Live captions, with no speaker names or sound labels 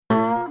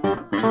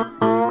Подкаст.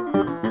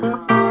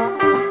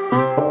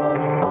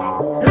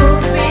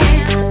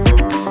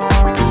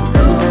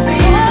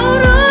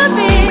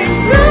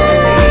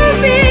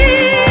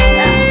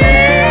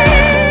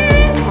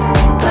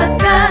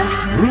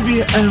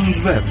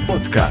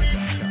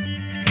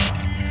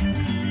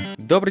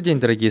 Добрый день,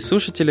 дорогие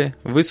слушатели!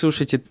 Вы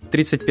слушаете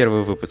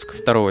 31 выпуск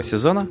второго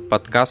сезона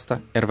подкаста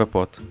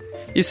РВПод.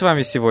 И с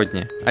вами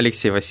сегодня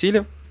Алексей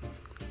Васильев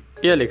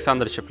и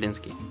Александр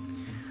Чаплинский.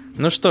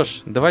 Ну что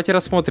ж, давайте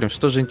рассмотрим,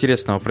 что же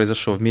интересного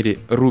произошло в мире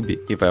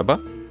Ruby и веба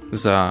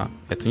за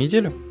эту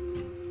неделю.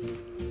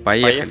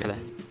 Поехали!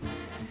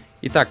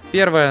 Итак,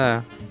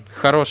 первая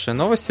хорошая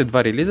новость,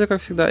 два релиза,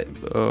 как всегда.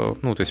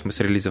 То есть мы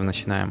с релизов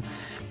начинаем.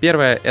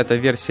 Первая — это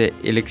версия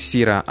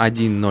Elixir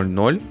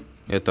 1.0.0.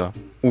 Это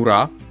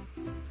ура!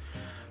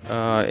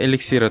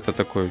 Elixir — это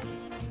такой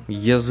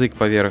язык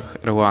поверх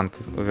Erlang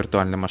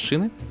виртуальной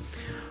машины.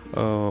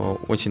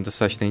 Очень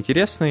достаточно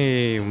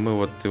интересный. Мы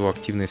вот его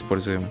активно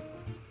используем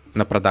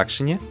на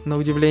продакшене, на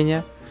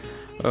удивление.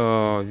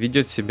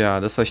 Ведет себя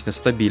достаточно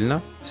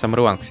стабильно. Сам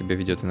Erlang себя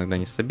ведет иногда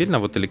нестабильно,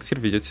 вот Elixir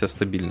ведет себя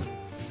стабильно.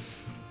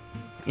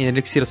 И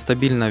Elixir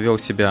стабильно вел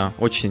себя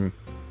очень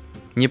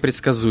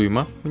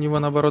непредсказуемо, у него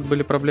наоборот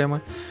были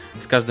проблемы.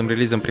 С каждым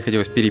релизом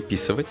приходилось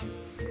переписывать,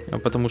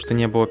 потому что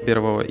не было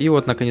первого. И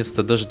вот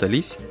наконец-то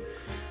дождались.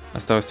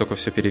 Осталось только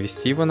все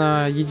перевести его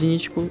на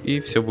единичку, и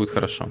все будет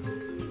хорошо.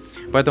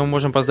 Поэтому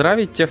можем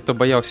поздравить тех, кто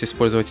боялся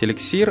использовать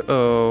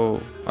Elixir,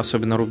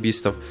 особенно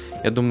рубистов.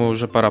 Я думаю,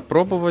 уже пора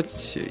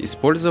пробовать,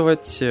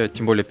 использовать.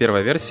 Тем более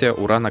первая версия,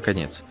 ура,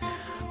 наконец.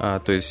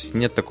 То есть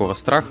нет такого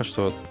страха,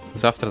 что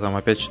завтра там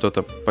опять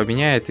что-то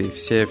поменяет и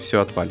все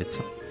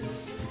отвалится.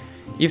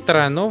 И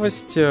вторая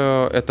новость —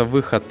 это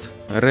выход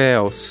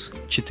Rails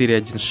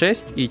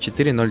 4.1.6 и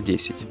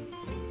 4.0.10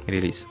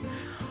 релиз.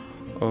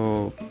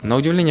 На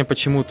удивление,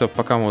 почему-то,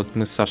 пока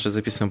мы с Сашей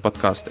записываем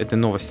подкаст, этой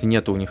новости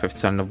нету у них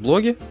официально в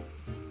блоге,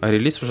 а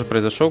релиз уже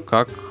произошел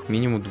как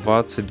минимум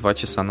 22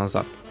 часа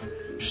назад.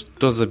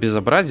 Что за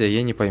безобразие,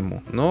 я не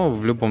пойму. Но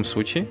в любом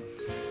случае,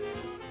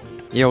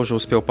 я уже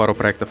успел пару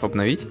проектов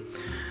обновить.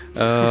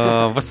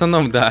 В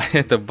основном, да,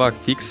 это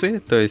баг-фиксы,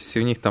 то есть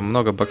у них там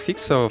много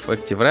баг-фиксов,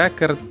 Active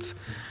Record,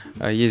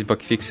 есть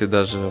баг-фиксы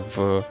даже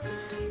в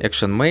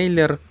Action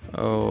Mailer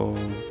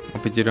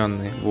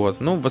определенные,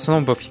 вот. Ну, в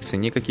основном баг-фиксы,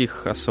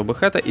 никаких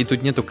особых и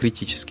тут нету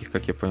критических,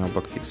 как я понял,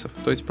 баг-фиксов,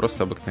 то есть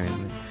просто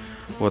обыкновенные.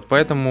 Вот,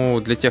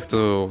 поэтому для тех,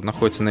 кто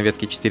находится на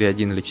ветке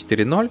 4.1 или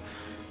 4.0,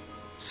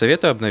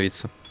 советую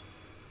обновиться.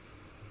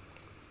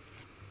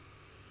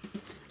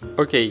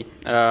 Окей,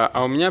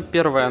 а у меня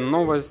первая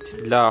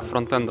новость для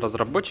фронтенд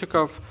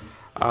разработчиков.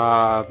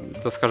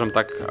 Это, скажем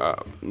так,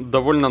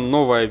 довольно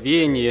новое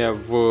веяние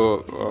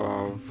в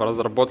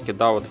разработке,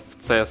 да, вот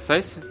в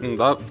CSS,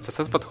 да, в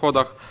CSS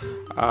подходах.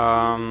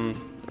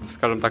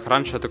 Скажем так,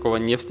 раньше я такого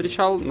не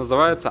встречал.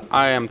 Называется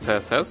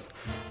AMCSS,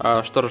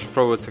 что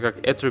расшифровывается как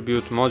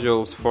Attribute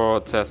Modules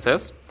for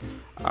CSS.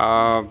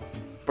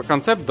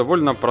 Концепт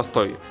довольно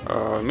простой.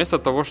 Вместо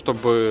того,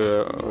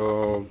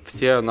 чтобы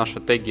все наши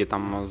теги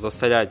там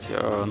засорять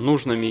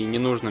нужными и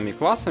ненужными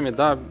классами,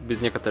 да, без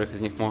некоторых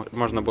из них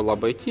можно было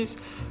обойтись.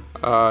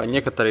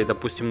 Некоторые,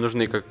 допустим,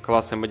 нужны как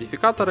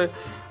классы-модификаторы.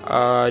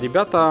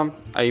 Ребята,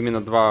 а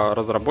именно два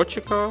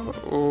разработчика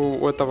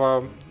у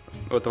этого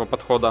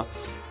подхода,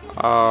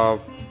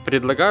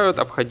 предлагают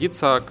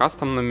обходиться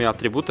кастомными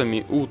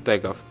атрибутами у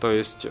тегов. То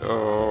есть,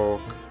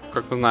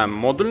 как мы знаем,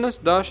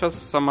 модульность, да, сейчас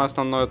самая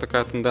основная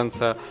такая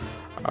тенденция.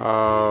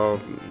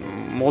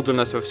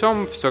 Модульность во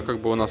всем, все как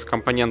бы у нас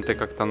компоненты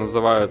как-то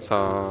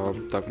называются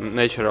так,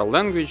 natural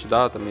language,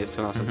 да, там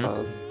если у нас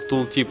это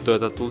tooltip, то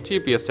это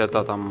tooltip, если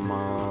это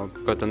там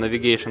какой-то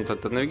navigation, то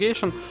это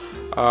navigation.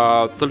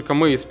 Только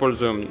мы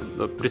используем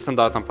при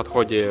стандартном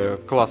подходе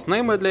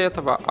класс-неймы для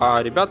этого,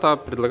 а ребята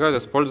предлагают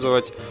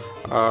использовать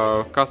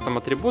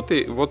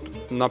кастом-атрибуты вот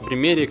на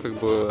примере как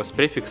бы с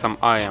префиксом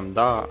IAM,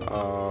 да,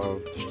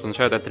 что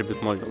означает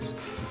attribute modules.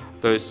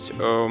 То есть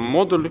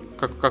модуль,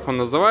 как он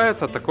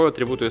называется, такой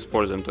атрибут и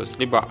используем. То есть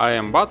либо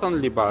IAM button,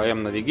 либо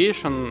IAM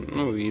navigation,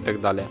 ну и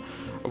так далее.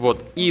 Вот.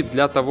 И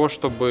для того,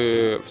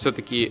 чтобы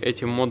все-таки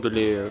эти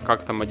модули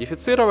как-то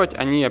модифицировать,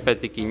 они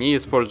опять-таки не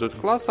используют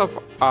классов,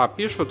 а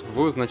пишут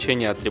в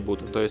значение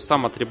атрибута. То есть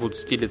сам атрибут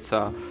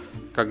стилится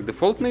как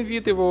дефолтный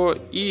вид его,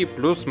 и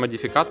плюс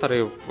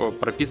модификаторы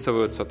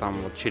прописываются там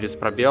вот через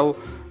пробел,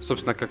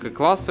 собственно, как и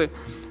классы,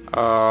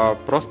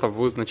 просто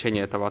в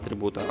значение этого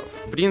атрибута.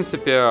 В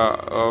принципе,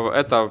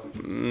 это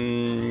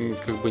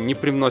как бы не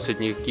привносит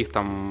никаких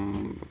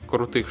там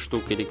крутых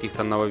штук или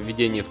каких-то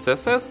нововведений в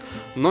CSS,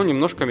 но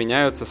немножко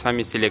меняются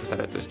сами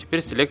селекторы. То есть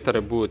теперь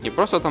селекторы будут не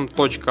просто там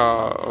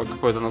точка,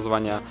 какое-то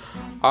название,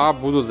 а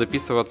будут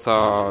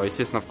записываться,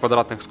 естественно, в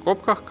квадратных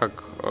скобках,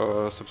 как,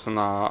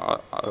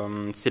 собственно,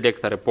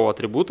 селекторы по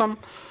атрибутам.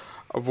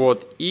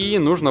 Вот, и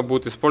нужно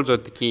будет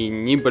использовать такие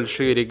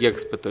небольшие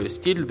регекспы, то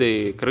есть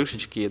тильды,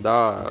 крышечки,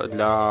 да,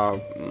 для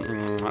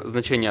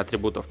значения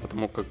атрибутов,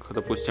 потому как,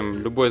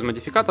 допустим, любой из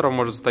модификаторов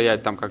может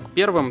стоять там как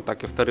первым,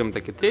 так и вторым,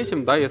 так и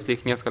третьим, да, если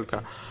их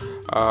несколько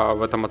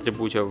в этом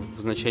атрибуте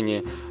в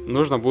значении,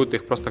 нужно будет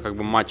их просто как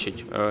бы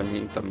матчить,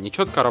 там, не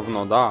четко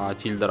равно, да, а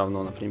тильда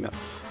равно, например.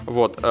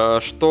 Вот,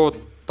 что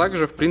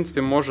также, в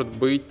принципе, может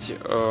быть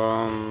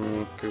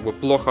как бы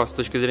плохо с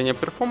точки зрения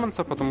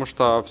перформанса, потому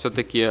что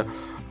все-таки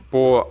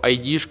по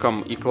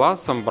ID-шкам и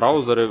классам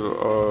браузеры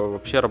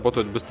вообще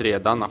работают быстрее,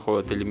 да,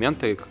 находят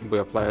элементы, как бы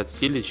аплавят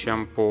стили,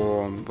 чем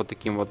по вот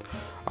таким вот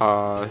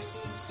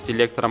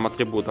селекторам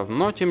атрибутов.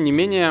 Но, тем не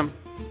менее,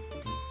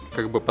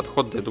 как бы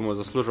подход, я думаю,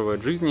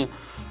 заслуживает жизни.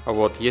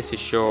 Вот, есть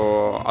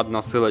еще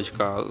одна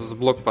ссылочка с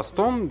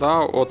блогпостом,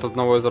 да, от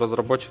одного из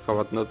разработчиков,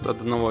 от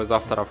одного из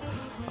авторов,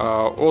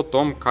 о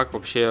том, как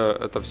вообще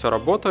это все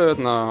работает.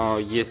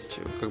 Есть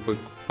как бы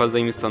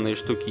позаимствованные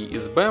штуки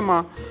из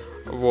BEM,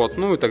 вот,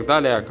 ну и так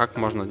далее, как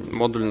можно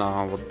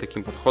модульно вот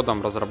таким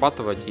подходом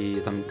разрабатывать и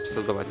там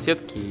создавать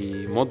сетки,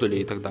 и модули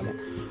и так далее.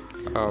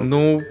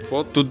 Ну,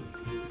 вот тут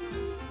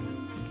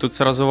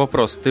сразу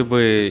вопрос. Ты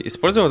бы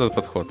использовал этот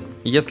подход?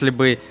 Если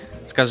бы,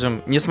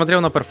 скажем, не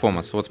смотрел на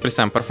перформанс, вот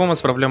представим,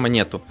 перформанс проблемы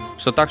нету,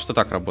 что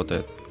так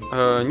работает.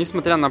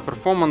 Несмотря на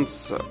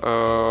перформанс,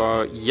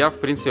 я, в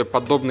принципе,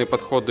 подобные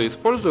подходы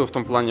использую, в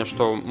том плане,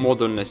 что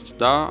модульность,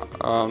 да,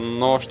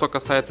 но что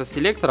касается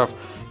селекторов,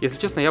 если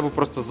честно, я бы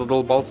просто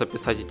задолбался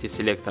писать эти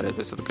селекторы,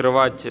 то есть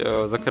открывать,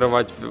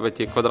 закрывать в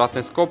эти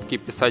квадратные скобки,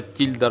 писать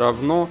тильда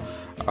равно,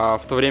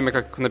 в то время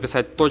как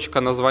написать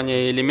точка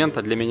названия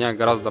элемента для меня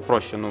гораздо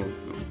проще, ну,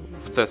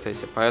 в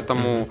CSS,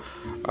 поэтому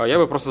я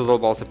бы просто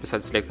задолбался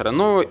писать селекторы.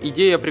 Но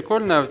идея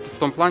прикольная в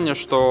том плане,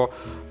 что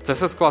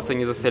CSS-классы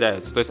не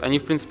засоряются. То есть они,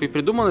 в принципе, и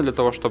придуманы для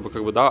того, чтобы,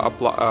 как бы, да,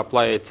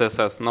 аплаять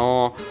CSS,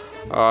 но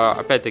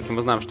опять-таки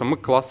мы знаем, что мы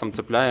к классам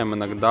цепляем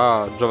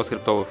иногда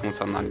JavaScript-овую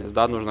функциональность,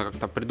 да, нужно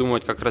как-то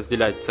придумать, как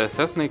разделять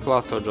CSS-ные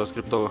классы от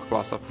JavaScript-овых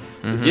классов.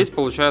 Здесь,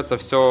 получается,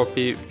 все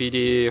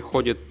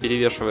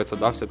перевешивается,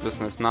 да, вся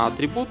ответственность на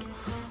атрибут.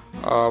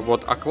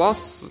 Вот, а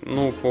класс,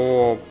 ну,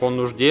 по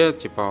нужде,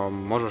 типа,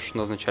 можешь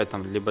назначать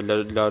там либо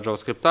для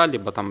JavaScript,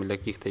 либо там для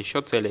каких-то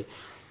еще целей.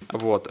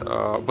 Вот.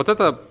 Вот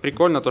это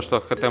прикольно, то, что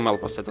HTML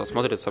после этого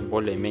смотрится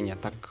более-менее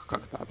так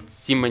как-то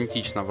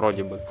семантично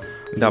вроде бы.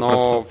 Да, но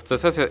просто в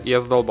CSS я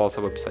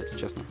задолбался бы писать,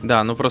 честно.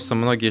 Да, ну просто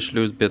многие ж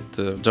любят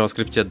в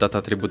JavaScript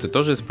дата-атрибуты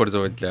тоже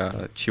использовать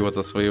для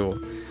чего-то своего.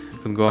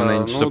 Тут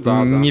главное, чтобы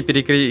не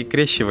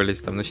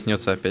перекрещивались, там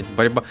начнется опять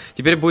борьба.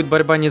 Теперь будет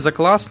борьба не за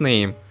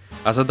классный,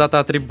 а за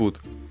дата-атрибут.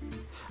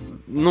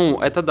 Ну,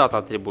 это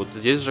дата-атрибут.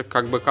 Здесь же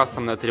как бы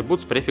кастомный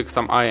атрибут с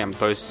префиксом am.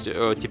 То есть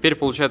теперь,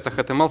 получается,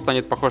 HTML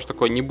станет похож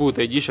такой, не будет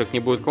ID-шек, не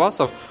будет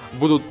классов,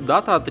 будут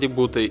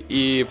дата-атрибуты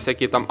и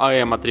всякие там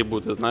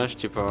am-атрибуты, знаешь,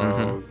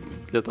 типа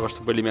для того,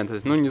 чтобы элементы...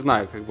 Ну, не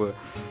знаю, как бы...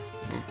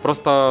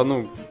 Просто,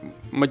 ну,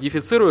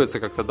 модифицируется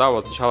как-то, да,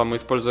 вот сначала мы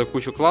используем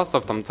кучу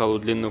классов, там целую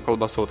длинную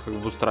колбасу, вот как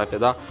в Bootstrap,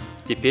 да,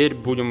 теперь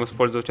будем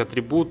использовать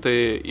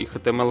атрибуты, и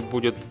HTML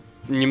будет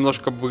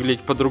немножко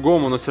выглядеть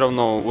по-другому, но все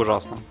равно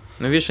ужасно.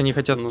 Ну, видишь, они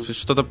хотят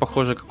что-то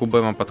похожее, как у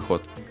BEM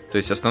подход. То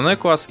есть основной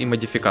класс и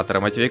модификатор. А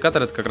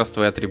модификатор — это как раз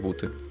твои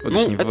атрибуты. Вот,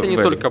 ну, это не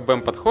только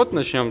BEM подход.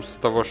 Начнем с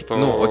того, что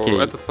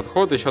этот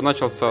подход еще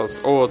начался с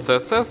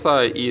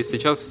OCSS, и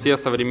сейчас все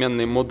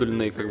современные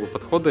модульные как бы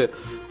подходы,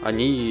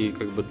 они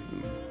как бы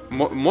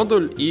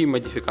модуль и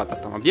модификатор,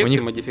 там объект и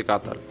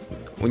модификатор.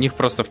 У них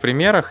просто в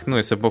примерах, ну,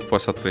 если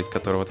блокпост открыть,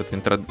 который вот это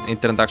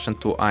Introduction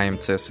to IAM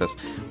CSS,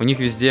 у них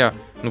везде,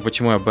 ну,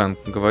 почему я BEM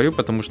говорю,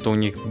 потому что у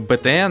них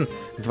BTN,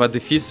 2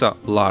 дефиса,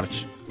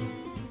 large.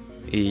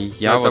 И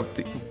я это вот...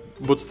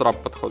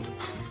 Bootstrap подход.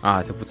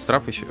 А, это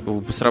Bootstrap еще? У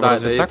Bootstrap да,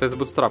 разве так? это из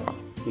Bootstrap,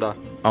 да.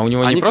 А у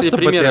него они не просто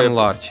BTN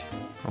large?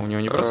 А у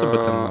него не просто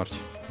BTN large?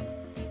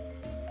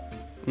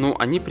 Ну,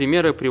 они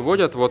примеры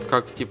приводят, вот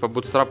как, типа,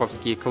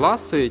 бутстрап'овские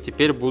классы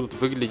теперь будут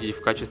выглядеть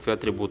в качестве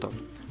атрибутов.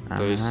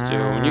 То есть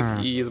у них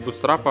и из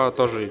Bootstrap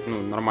тоже,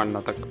 ну,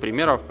 нормально так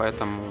примеров,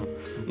 поэтому...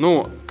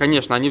 Ну,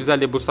 конечно, они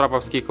взяли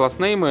бутстрап'овские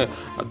класснеймы,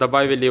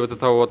 добавили вот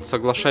это вот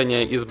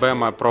соглашение из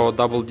BEM про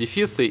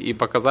дабл-дефисы и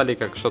показали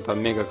как что-то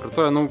мега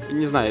крутое. Ну,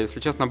 не знаю, если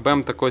честно,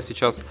 BEM такой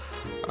сейчас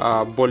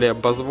более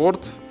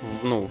buzzword,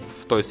 ну,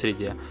 в той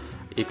среде.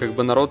 И как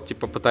бы народ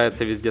типа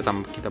пытается везде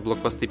там какие-то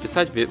блокпосты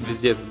писать,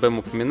 везде этот BEM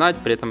упоминать,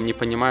 при этом не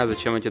понимая,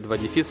 зачем эти 2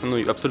 дефиса, ну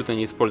и абсолютно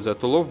не используя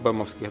тулов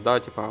бэмовских, да,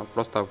 типа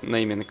просто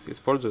нейминг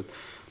используют.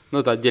 Ну,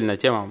 это отдельная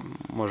тема,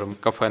 можем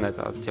кафе на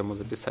эту тему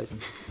записать.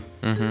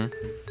 Угу.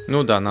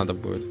 Ну да, надо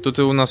будет. Тут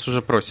и у нас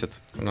уже просят,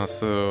 у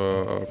нас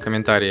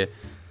комментарии,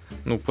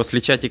 ну,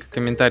 после чатика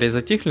комментарии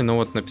затихли, но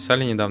вот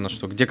написали недавно,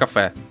 что где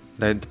кафе,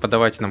 да,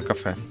 подавайте нам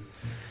кафе.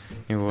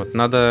 И вот,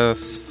 надо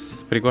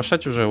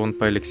приглашать уже, он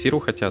по эликсиру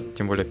хотят,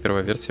 тем более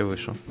первая версия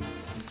вышла.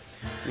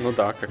 Ну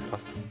да, как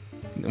раз.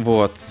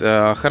 Вот,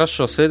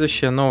 хорошо,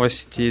 следующая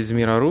новость из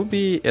мира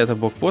Ruby, это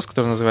блогпост,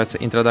 который называется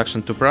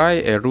Introduction to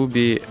Pry, a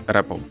Ruby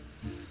REPL.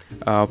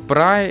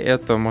 Pry —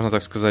 это, можно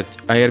так сказать,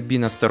 ARB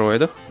на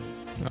стероидах.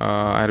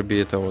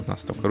 IRB это вот у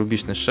нас только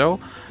рубишный shell.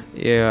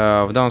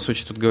 И в данном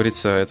случае тут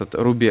говорится этот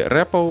Ruby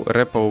REPL.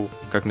 REPL,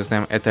 как мы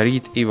знаем, это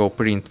Read Eval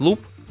Print Loop.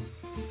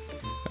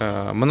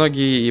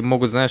 Многие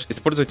могут, знаешь,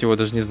 использовать его,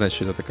 даже не знать,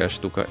 что это такая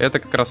штука. Это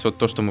как раз вот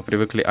то, что мы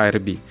привыкли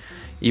IRB.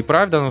 И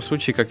правда, в данном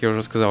случае, как я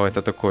уже сказал,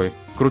 это такой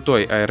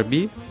крутой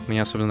IRB.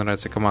 Мне особенно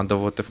нравится команда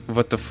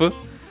WTF,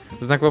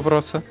 знак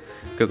вопроса,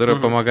 которая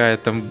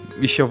помогает там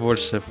еще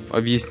больше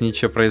объяснить,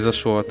 что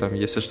произошло, там,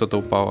 если что-то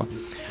упало.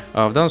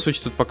 В данном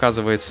случае тут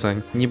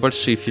показываются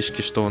небольшие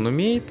фишки, что он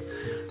умеет,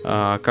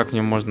 как в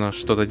нем можно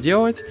что-то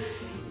делать.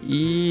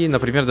 И,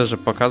 например, даже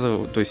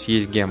показываю, то есть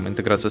есть гем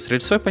интеграция с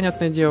рельсой,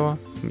 понятное дело.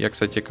 Я,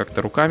 кстати,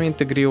 как-то руками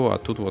интегрировал, а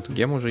тут вот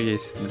гем уже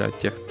есть для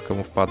тех,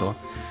 кому впадло.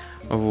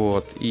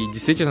 Вот. И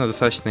действительно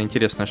достаточно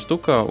интересная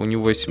штука. У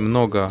него есть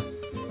много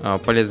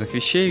полезных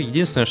вещей.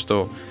 Единственное,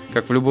 что,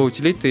 как в любой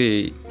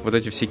утилите, вот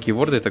эти все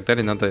кейворды и так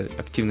далее надо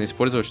активно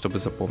использовать, чтобы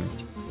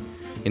запомнить.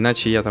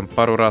 Иначе я там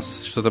пару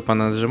раз что-то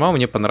понажимал,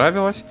 мне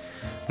понравилось,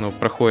 но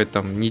проходит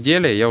там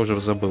неделя, и я уже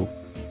забыл.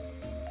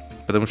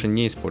 Потому что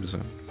не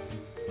использую.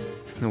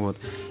 Вот.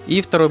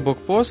 И второй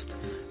блокпост,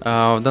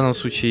 в данном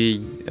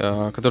случае,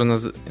 который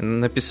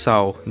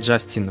написал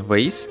Джастин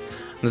Вейс.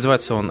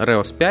 Называется он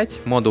Rails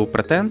 5, Model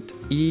Pretend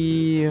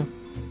и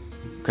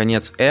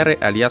конец эры,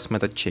 alias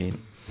Method Chain.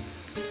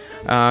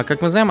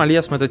 Как мы знаем,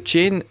 alias Method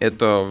Chain —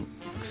 это,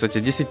 кстати,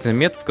 действительно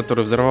метод,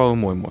 который взорвал и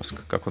мой мозг,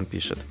 как он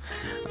пишет.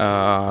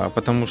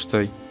 Потому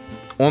что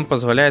он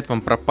позволяет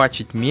вам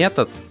пропатчить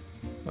метод,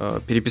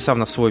 переписав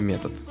на свой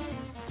метод.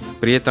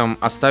 При этом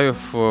оставив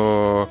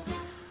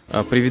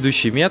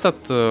предыдущий метод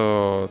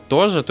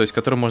тоже, то есть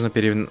который можно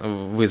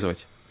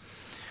вызвать.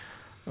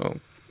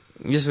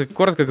 Если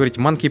коротко говорить,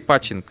 monkey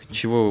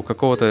patching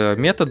какого-то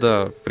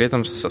метода, при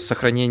этом с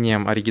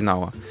сохранением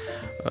оригинала.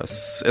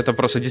 Это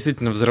просто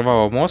действительно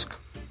взрывало мозг.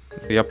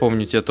 Я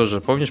помню, тебе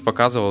тоже, помнишь,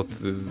 показывал,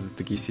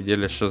 такие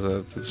сидели,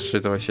 что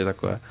это вообще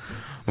такое.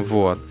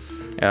 Вот.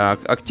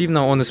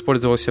 Активно он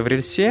использовался в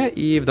рельсе,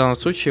 и в данном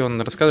случае он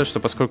рассказывает, что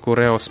поскольку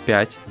Rails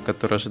 5,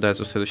 который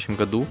ожидается в следующем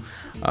году,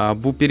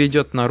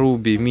 перейдет на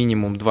Ruby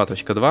минимум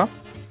 2.2,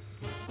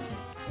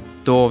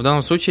 то в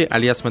данном случае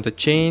alias Method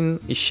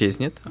Chain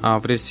исчезнет, а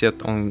в рельсе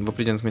он в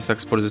определенных местах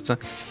используется.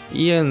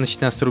 И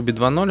начиная с Ruby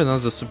 2.0 у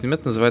нас доступный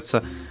метод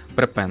называется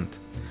prepend.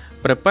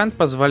 Prepend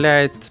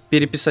позволяет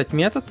переписать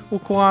метод у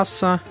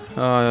класса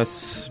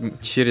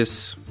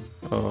через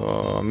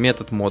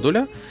метод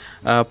модуля,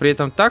 при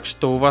этом так,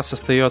 что у вас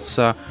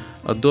остается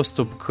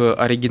доступ к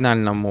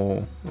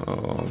оригинальному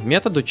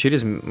методу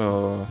через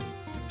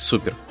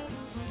супер.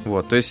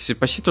 Вот, то есть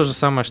почти то же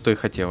самое, что и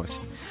хотелось.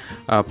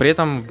 При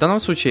этом в данном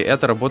случае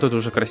это работает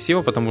уже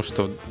красиво, потому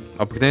что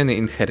обыкновенный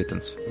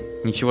inheritance.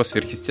 Ничего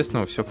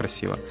сверхъестественного, все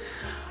красиво.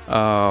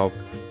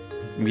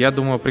 Я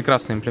думаю,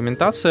 прекрасная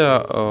имплементация.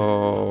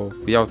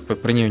 Я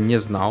про нее не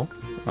знал.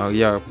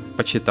 Я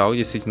почитал,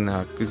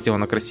 действительно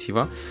сделано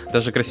красиво.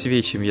 Даже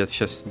красивее, чем я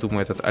сейчас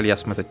думаю, этот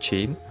alias Method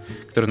Chain,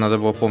 который надо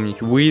было помнить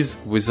with,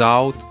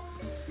 without,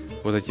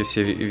 вот эти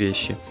все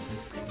вещи.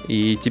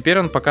 И теперь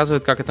он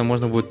показывает, как это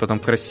можно будет потом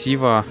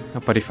красиво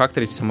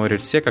порефакторить в самой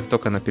рельсе, как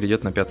только она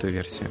перейдет на 5-ю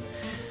версию.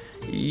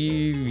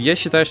 И я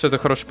считаю, что это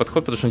хороший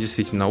подход, потому что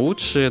действительно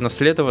лучше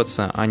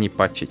наследоваться, а не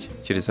патчить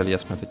через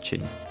alias Method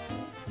Chain.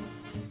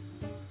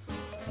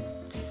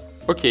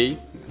 Окей,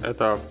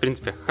 это, в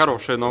принципе,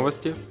 хорошие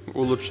новости.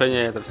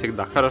 Улучшение — это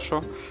всегда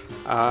хорошо.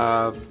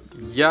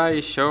 Я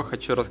еще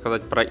хочу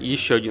рассказать про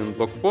еще один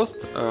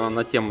блогпост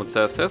на тему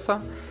CSS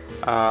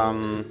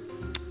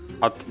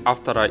от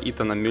автора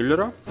Итана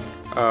Мюллера.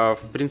 В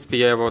принципе,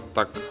 я его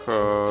так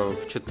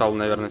читал,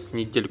 наверное, с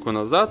недельку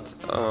назад.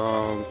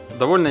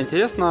 Довольно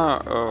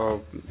интересно.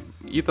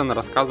 Итан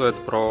рассказывает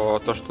про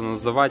то, что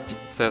называть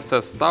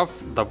CSS-став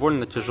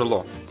довольно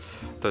тяжело.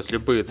 То есть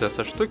любые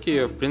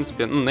CSS-штуки, в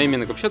принципе,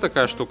 нейминг вообще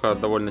такая штука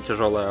довольно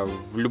тяжелая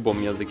в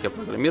любом языке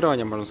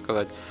программирования, можно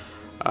сказать.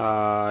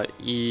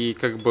 И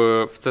как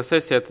бы в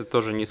CSS это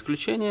тоже не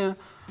исключение,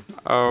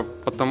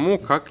 потому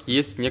как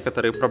есть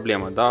некоторые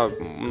проблемы. Да?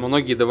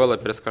 Многие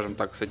девелоперы, скажем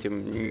так, с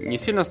этим не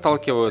сильно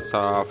сталкиваются,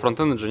 а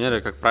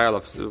фронтенд-инженеры, как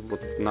правило,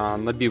 вот,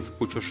 набив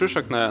кучу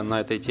шишек на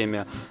этой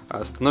теме,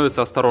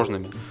 становятся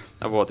осторожными.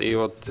 Вот. И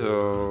вот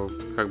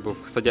как бы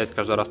садясь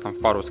каждый раз там в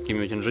пару с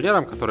каким-нибудь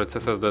инженером, который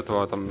CSS до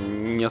этого там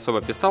не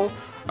особо писал,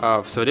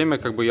 все время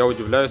как бы я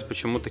удивляюсь,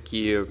 почему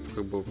такие,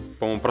 как бы,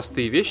 по-моему,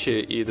 простые вещи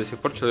и до сих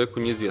пор человеку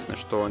неизвестно,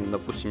 что,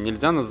 допустим,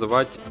 нельзя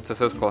называть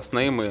CSS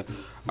класснеймы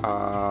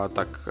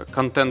так,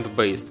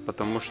 content-based,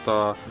 потому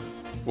что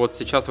вот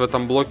сейчас в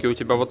этом блоке у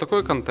тебя вот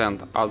такой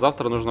контент, а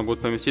завтра нужно будет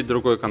поместить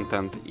другой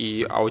контент,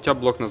 а у тебя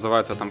блок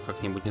называется там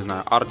как-нибудь, не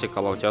знаю,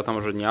 article, а у тебя там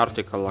уже не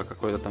article, а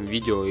какое-то там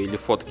видео или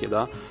фотки,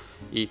 да,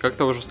 и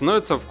как-то уже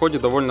становится в коде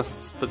довольно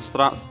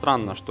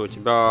странно, что у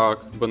тебя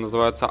как бы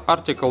называется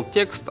article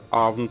текст,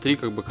 а внутри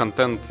как бы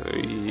контент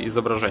и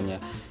изображение.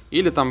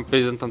 Или там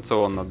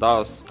презентационно,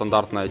 да,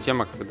 стандартная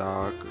тема,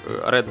 когда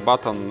red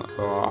button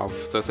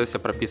в CSS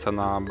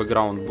прописано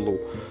background blue.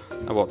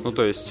 Вот, ну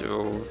то есть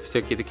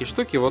всякие такие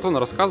штуки. Вот он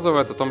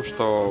рассказывает о том,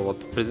 что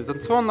вот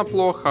презентационно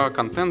плохо,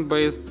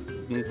 content-based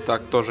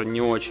так тоже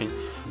не очень.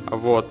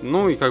 Вот.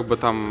 Ну и как бы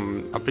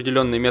там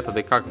определенные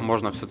методы, как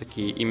можно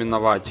все-таки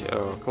именовать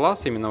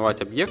классы,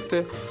 именовать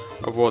объекты.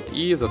 Вот.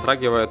 И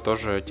затрагивает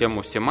тоже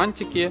тему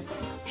семантики,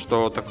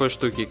 что такой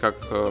штуки, как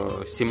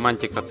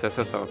семантика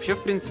CSS вообще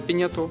в принципе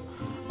нету.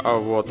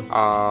 Вот.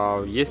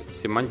 А есть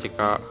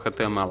семантика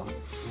HTML.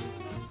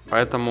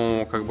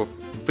 Поэтому, как бы,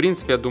 в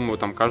принципе, я думаю,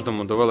 там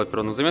каждому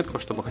девелоперу на заметку,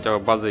 чтобы хотя бы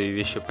базовые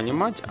вещи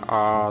понимать,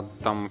 а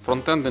там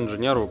фронтенд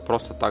инженеру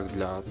просто так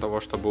для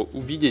того, чтобы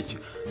увидеть,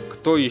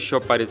 кто еще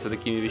парится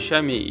такими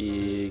вещами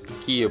и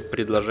какие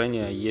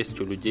предложения есть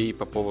у людей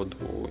по поводу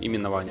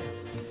именования.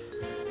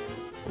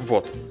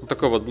 Вот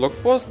такой вот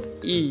блогпост.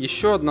 И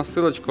еще одна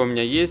ссылочка у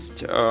меня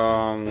есть.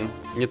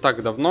 Не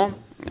так давно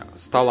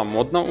стало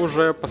модно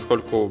уже,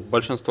 поскольку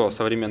большинство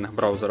современных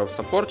браузеров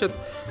саппортит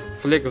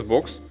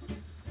Flexbox.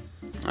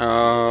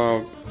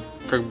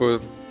 Как бы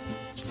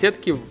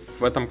сетки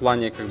в этом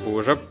плане как бы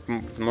уже,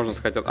 можно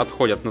сказать,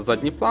 отходят на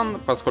задний план,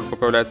 поскольку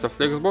появляется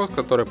Flexbox,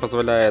 который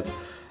позволяет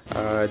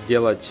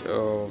делать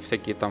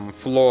всякие там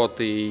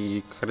флоты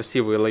и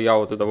красивые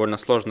лейауты, довольно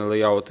сложные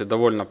лейауты,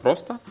 довольно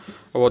просто.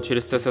 Вот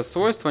через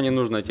CSS-свойства не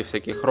нужно этих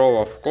всяких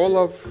ровов,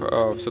 колов,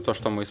 все то,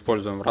 что мы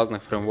используем в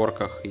разных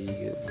фреймворках и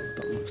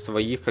там, в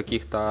своих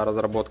каких-то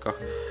разработках.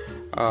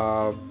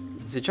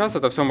 Сейчас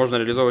это все можно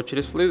реализовывать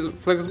через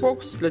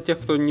Flexbox для тех,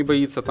 кто не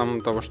боится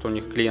там того, что у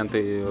них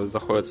клиенты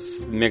заходят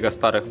с мега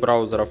старых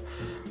браузеров.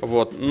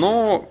 Вот.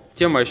 Но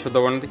тема еще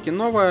довольно-таки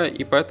новая,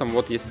 и поэтому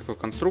вот есть такой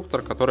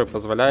конструктор, который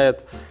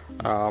позволяет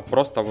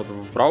просто вот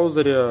в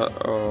браузере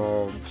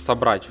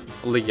собрать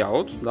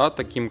layout, да,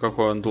 таким,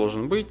 какой он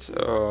должен быть,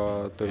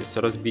 то есть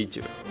разбить,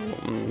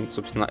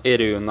 собственно,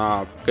 area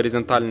на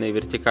горизонтальные и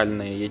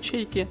вертикальные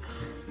ячейки,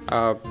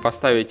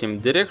 поставить им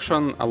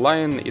direction,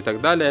 align и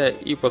так далее,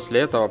 и после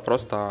этого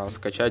просто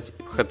скачать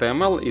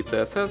HTML и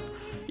CSS,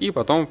 и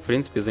потом, в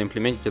принципе,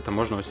 заимплементить это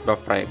можно у себя в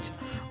проекте.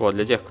 Вот,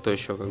 для тех, кто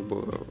еще как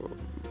бы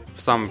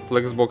в сам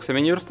Flexbox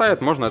не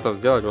верстает, можно это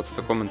сделать вот в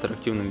таком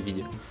интерактивном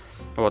виде.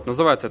 Вот,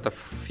 называется это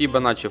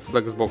Fibonacci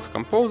Flexbox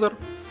Composer.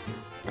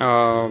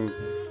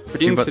 В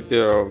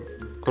принципе,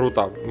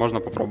 круто, можно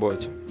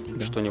попробовать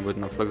что-нибудь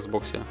на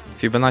Flexbox.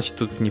 Fibonacci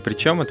тут ни при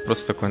чем, это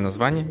просто такое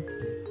название.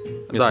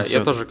 Да,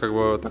 я тоже как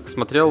бы так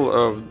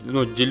смотрел,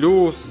 ну,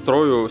 делю,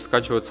 строю,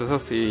 скачиваю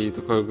CSS и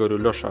такой говорю: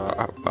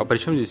 Леша, а при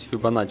чем здесь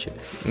Fibonacci?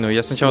 Ну,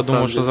 я сначала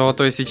думал, что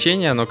золотое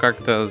сечение, но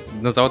как-то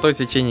на золотое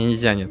сечение не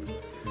тянет.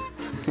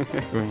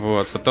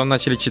 Вот, потом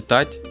начали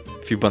читать,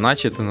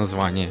 Fibonacci это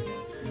название.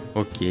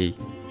 Окей.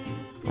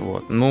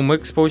 Вот. Ну, мы,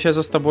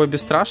 получается, с тобой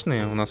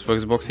бесстрашные, у нас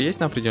Flexbox есть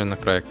на определенных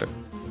проектах?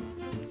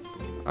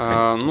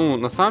 Ну,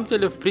 на самом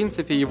деле, в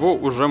принципе, его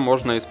уже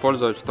можно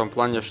использовать в том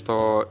плане,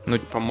 что,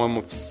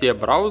 по-моему, все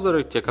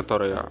браузеры, те,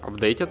 которые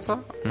апдейтятся,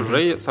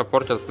 уже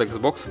саппортят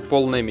Flexbox в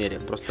полной мере.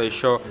 Просто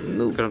еще,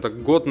 скажем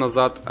так, год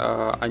назад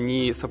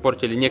они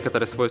саппортили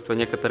некоторые свойства,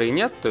 некоторые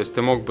нет. То есть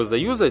ты мог бы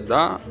заюзать,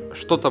 да,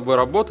 что-то бы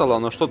работало,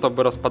 но что-то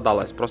бы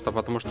распадалось, просто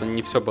потому что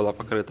не все было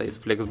покрыто из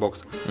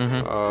Flexbox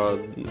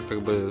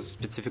как бы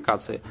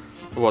спецификации.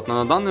 Вот,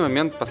 но на данный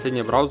момент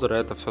последние браузеры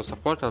это все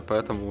саппортят,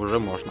 поэтому уже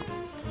можно.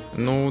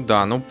 Ну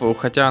да, ну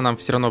хотя нам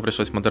все равно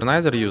пришлось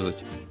модернайзер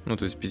юзать, ну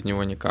то есть без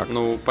него никак.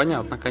 Ну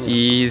понятно, конечно.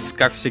 И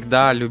как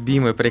всегда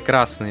любимый,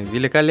 прекрасный,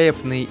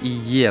 великолепный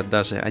IE,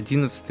 даже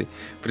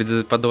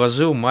 11-й,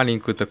 подложил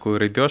маленькую такую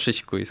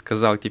рыбешечку и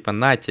сказал типа: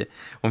 нате,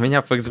 у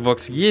меня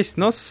Flexbox есть,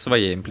 но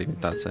своя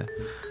имплементация.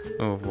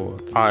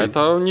 Вот.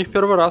 Это не в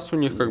первый раз у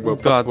них как бы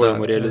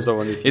по-своему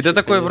реализованный фичи. И ты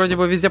такой вроде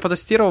бы везде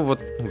потестировал, вот,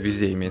 ну,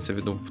 везде имеется в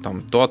виду,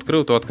 там, то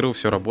открыл,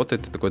 все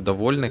работает, ты такой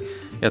довольный,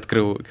 и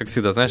открыл, как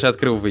всегда, знаешь,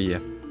 открыл в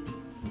IE.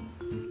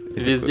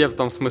 Везде в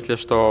том смысле,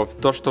 что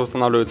то, что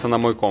устанавливается на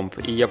мой комп,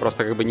 и я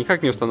просто как бы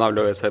никак не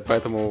устанавливается,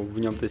 поэтому в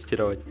нем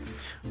тестировать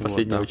в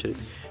последнюю очередь.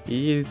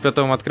 И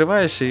потом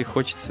открываешь, и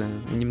хочется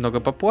немного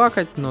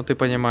поплакать, но ты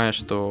понимаешь,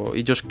 что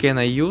идешь can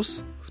I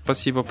use,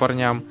 спасибо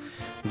парням,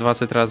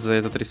 20 раз за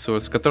этот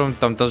ресурс, в котором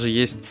там даже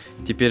есть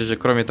теперь же,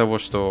 кроме того,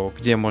 что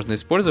где можно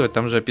использовать,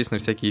 там же описаны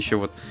всякие еще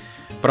вот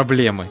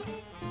проблемы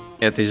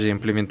этой же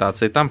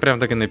имплементации. Там прям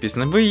так и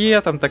написано: в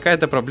IE там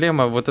такая-то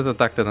проблема, вот это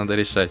так-то надо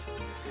решать.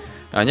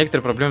 А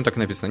некоторые проблемы так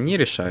написано: не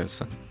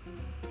решаются.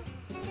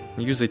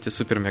 Юзайте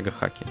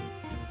супер-мега-хаки.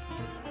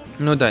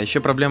 Ну да,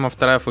 еще проблема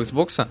вторая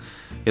Flexbox.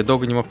 Я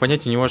долго не мог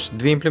понять, у него же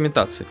две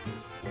имплементации.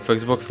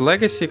 Flexbox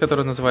Legacy,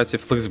 которая называется, и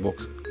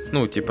Flexbox.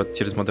 Ну, типа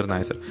через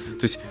модернайзер.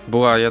 То есть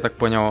была, я так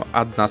понял,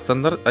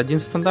 один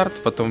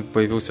стандарт, потом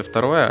появился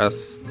второй, а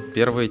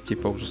первый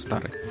типа уже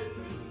старый.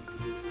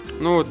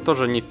 Ну, это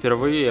тоже не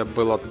впервые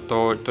было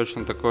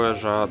точно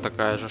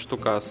такая же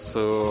штука с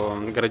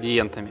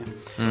градиентами.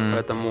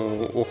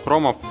 Поэтому у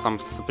хромов там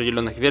с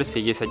определенных версий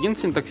есть один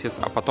синтаксис,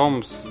 а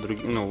потом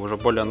уже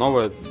более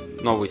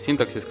новый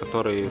синтаксис,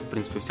 который, в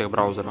принципе, в всех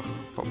браузерах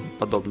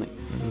подобный.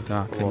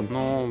 Да, вот,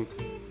 ну,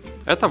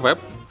 это веб,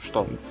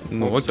 что?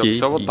 Ну, окей,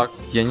 все вот так.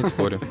 Я не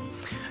спорю.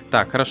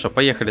 Так, хорошо,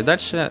 поехали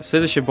дальше.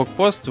 Следующий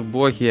блогпост в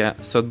блоге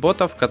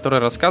SoftBotов, который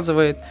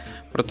рассказывает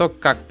про то,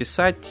 как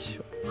писать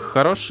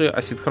хорошие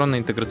асинхронные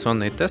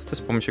интеграционные тесты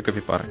с помощью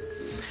копипары.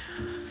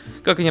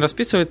 Как они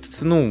расписывают,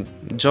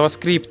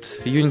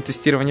 JavaScript,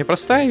 юнит-тестирование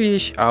простая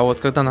вещь, а вот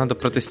когда надо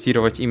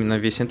протестировать именно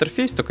весь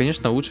интерфейс, то,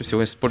 конечно, лучше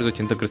всего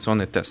использовать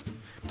интеграционный тест.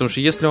 Потому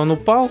что если он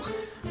упал,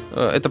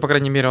 это, по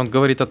крайней мере, он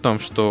говорит о том,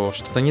 что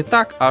что-то не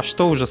так, а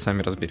что уже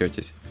сами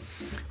разберетесь.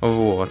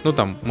 Вот.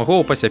 Могла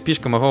упасть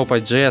API-шка, могла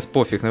упасть JS,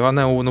 пофиг, но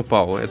главное, он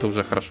упал, это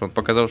уже хорошо, он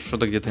показал, что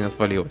что-то где-то не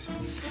отвалилось.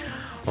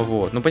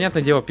 Вот.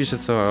 Понятное дело,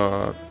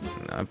 пишутся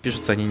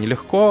они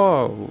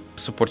нелегко,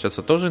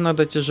 суппортятся тоже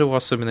надо тяжело,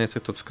 особенно если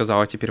кто-то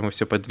сказал, а теперь мы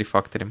все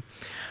подрефакторим.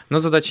 Но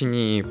задача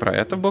не про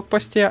это в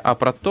блокпосте, а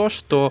про то,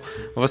 что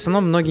в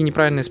основном многие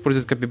неправильно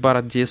используют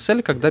Capybara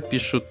DSL, когда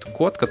пишут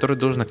код, который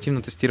должен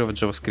активно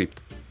тестировать JavaScript.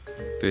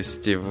 То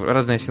есть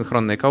разные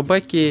синхронные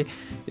колбеки,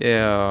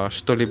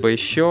 что-либо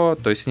еще.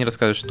 То есть они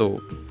рассказывают, что,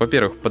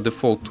 во-первых, по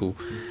дефолту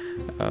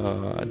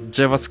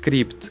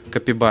JavaScript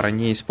Capybara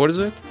не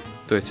использует.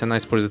 То есть она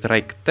использует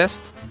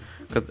RAG-тест,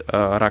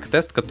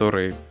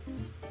 который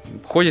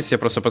ходит себе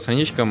просто по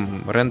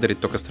страничкам, рендерит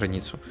только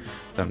страницу.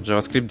 Там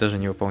JavaScript даже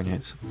не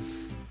выполняется.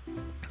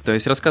 То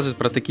есть рассказывают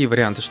про такие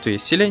варианты, что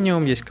есть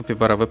Selenium, есть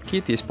Capybara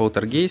WebKit, есть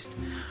Poltergeist.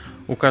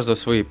 У каждого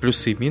свои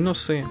плюсы и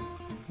минусы.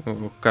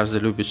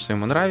 Каждый любит, что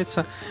ему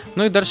нравится.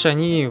 И дальше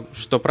они,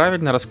 что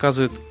правильно,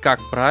 рассказывают,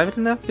 как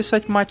правильно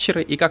писать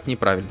матчеры и как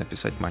неправильно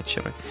писать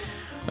матчеры.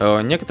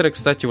 Некоторые,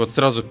 кстати, вот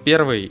сразу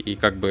первый и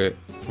как бы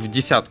в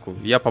десятку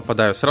я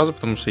попадаю сразу,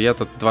 потому что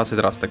я-то 20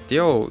 раз так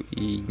делал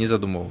и не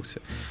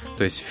задумывался.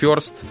 То есть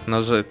first,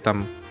 нажать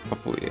там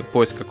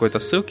поиск какой-то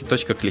ссылки,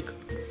 .click.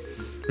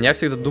 Я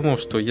всегда думал,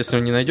 что если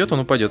он не найдет, он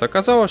упадет.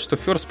 Оказалось, что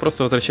first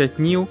просто возвращает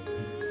new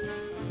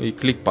и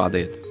клик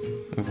падает.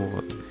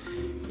 Вот.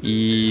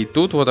 И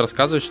тут вот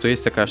рассказывают, что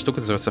есть такая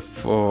штука, называется,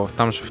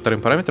 там же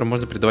вторым параметром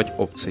можно придавать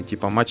опции,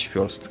 типа match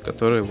first,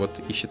 который вот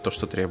ищет то,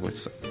 что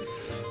требуется.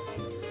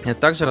 И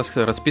также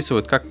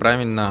расписывают, как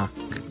правильно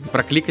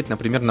прокликать,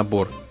 например,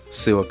 набор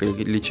ссылок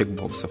или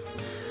чекбоксов.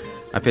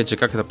 Опять же,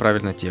 как это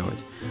правильно делать.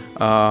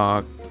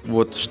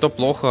 Вот что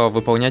плохо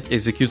выполнять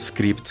execute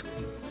script.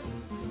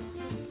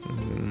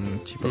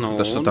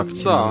 Это что-то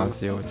активно надо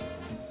сделать.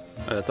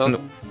 Это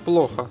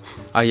плохо.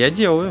 А я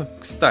делаю,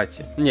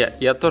 кстати. Не,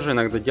 я тоже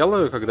иногда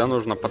делаю, когда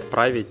нужно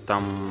подправить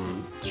там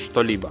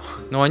что-либо.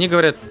 Они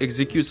говорят,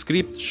 execute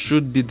script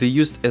should be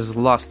used as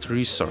last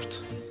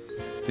resort.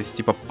 То есть,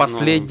 типа,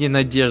 последней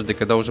надежды,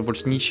 когда уже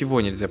больше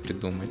ничего нельзя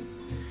придумать.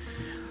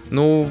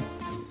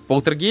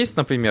 Poltergeist,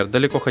 например,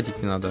 далеко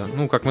ходить не надо.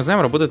 Как мы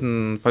знаем, работает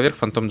поверх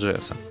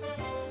Phantom.js.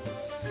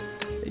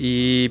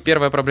 И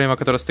первая проблема,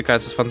 которая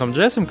стыкается с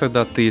Phantom.js,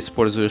 когда ты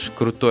используешь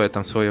крутое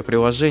там свое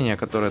приложение,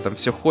 которое там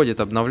все ходит,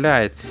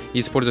 обновляет и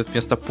использует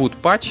вместо put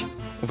patch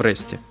в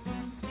REST.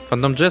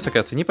 Phantom.js,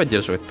 оказывается, не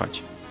поддерживает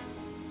патч.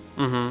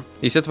 Угу.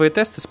 И все твои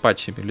тесты с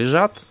патчами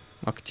лежат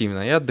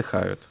активно и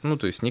отдыхают.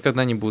 То есть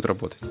никогда не будут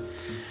работать.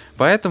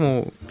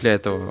 Поэтому для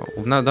этого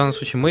в данном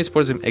случае мы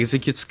используем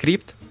execute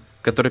script,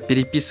 который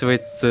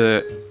переписывает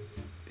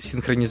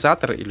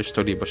синхронизатор или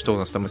что-либо, что у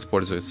нас там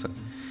используется,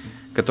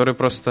 который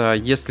просто,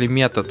 если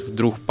метод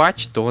вдруг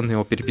патч, то он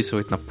его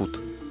переписывает на put,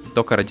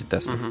 только ради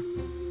теста.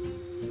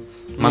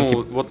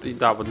 Угу. Вот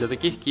для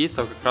таких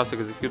кейсов как раз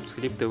execute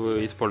скрипты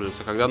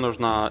используются, когда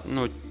нужно,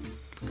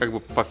 как бы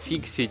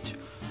пофиксить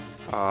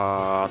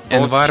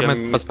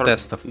environment под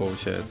тестов,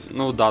 получается.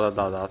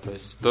 Да. То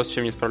есть то, с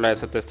чем не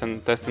справляется тест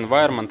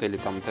environment или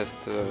там тест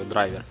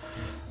драйвер.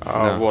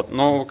 Да. Вот.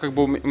 Но как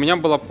бы у меня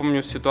была,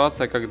 помню,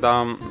 ситуация,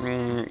 когда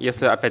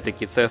если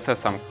опять-таки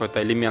CSS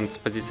какой-то элемент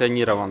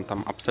спозиционирован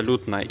там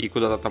абсолютно и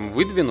куда-то там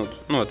выдвинут,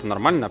 это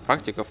нормальная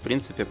практика, в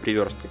принципе, при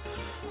верстке.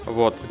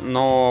 Вот.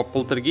 Но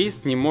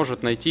Poltergeist не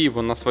может найти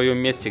его на своем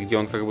месте, где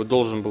он как бы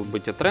должен был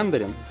быть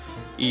отрендерен,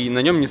 и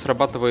на нем не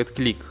срабатывает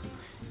клик.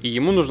 И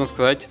ему нужно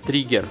сказать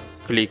триггер,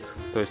 клик.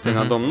 То есть ты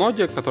на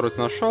дом-ноде, который ты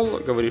нашел,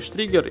 говоришь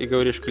триггер и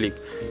говоришь клик.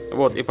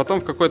 Вот. И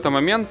потом в какой-то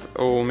момент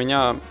у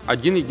меня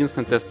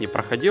один-единственный тест не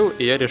проходил,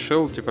 и я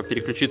решил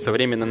переключиться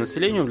временно на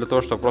Selenium для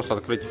того, чтобы просто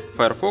открыть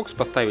Firefox,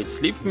 поставить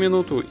sleep в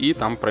минуту и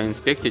там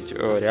проинспектить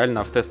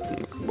реально в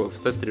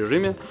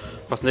тест-режиме,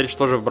 посмотреть,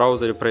 что же в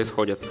браузере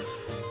происходит.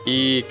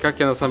 И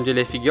как я на самом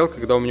деле офигел,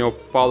 когда у меня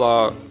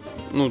упало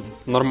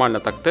нормально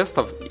так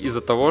тестов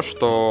из-за того,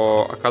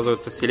 что,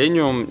 оказывается,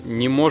 Selenium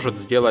не может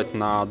сделать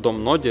на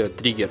дом-ноде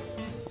триггер.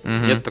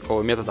 Нет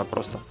такого метода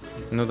просто.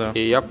 Да.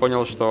 И я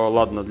понял, что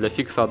ладно, для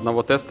фикса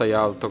одного теста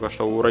я только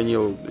что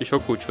уронил еще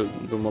кучу.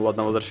 Думаю,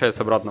 ладно, возвращаюсь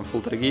обратно в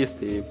Poltergeist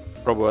и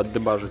пробую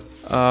отдебажить.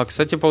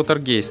 Кстати,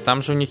 Poltergeist,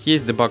 там же у них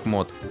есть debug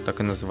мод, так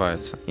и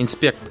называется.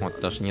 Inspect мод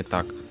даже не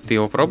так. Ты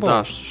его пробовал?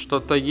 Да,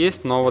 что-то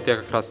есть, но вот я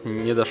как раз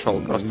не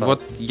дошел просто.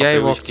 Вот я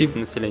его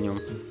активно...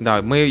 населением. Да,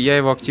 я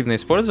его активно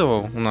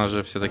использовал. У нас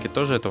же все-таки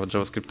тоже этого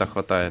JavaScript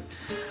хватает.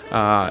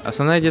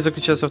 Основная идея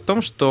заключается в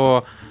том,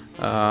 что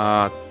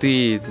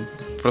ты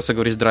просто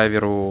говоришь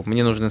драйверу,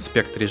 мне нужен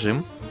инспект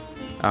режим,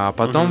 а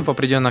потом в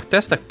определенных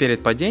тестах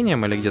перед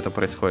падением или где-то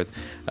происходит,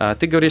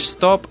 ты говоришь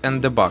stop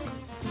and debug.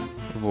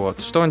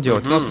 Вот. Что он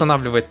делает? Он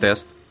устанавливает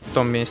тест в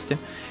том месте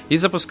и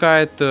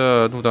запускает,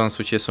 ну, в данном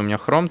случае, если у меня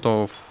Chrome,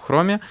 то в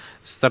Chrome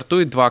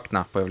стартует 2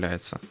 окна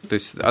появляется. То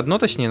есть одно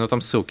точнее, но там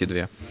ссылки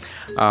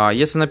 2.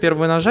 Если на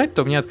первую нажать,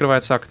 то у меня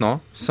открывается окно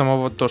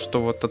самого то,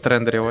 что вот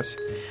отрендерилось.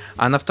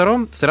 А на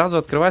втором сразу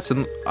открывается,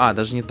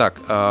 даже не так,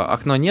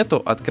 окно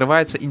нету,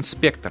 открывается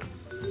инспектор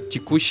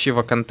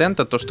текущего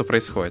контента, то, что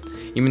происходит.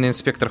 Именно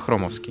инспектор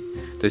хромовский.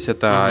 То есть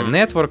это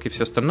network и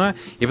все остальное.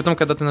 И потом,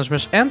 когда ты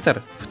нажмешь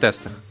Enter в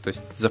тестах, то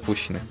есть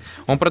запущенных,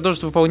 он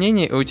продолжит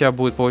выполнение, и у тебя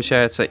будет,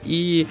 получается,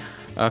 и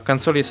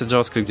консоль, если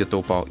JavaScript где-то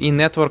упал, и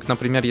network,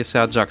 например, если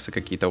аджаксы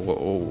какие-то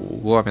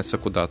ломятся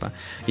куда-то.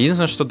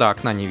 Единственное, что да,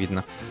 окна не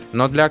видно.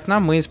 Но для окна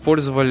мы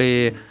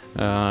использовали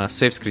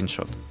Save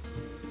Screenshot.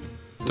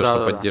 То,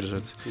 что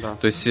поддерживается. Да.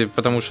 То есть,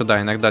 потому что,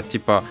 да, иногда,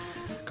 типа,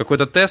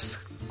 какой-то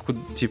тест,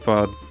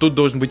 типа, тут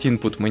должен быть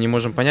input, мы не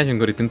можем понять, он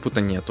говорит,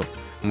 инпута нету.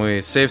 Мы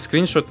save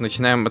screenshot,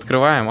 начинаем,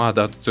 открываем,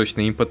 да, тут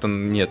точно инпута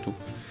нету.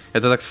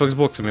 Это так с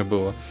Xbox'ами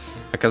было.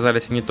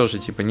 Оказались, они тоже,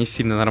 типа, не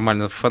сильно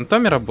нормально в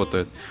фантоме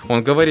работают.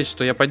 Он говорит,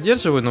 что я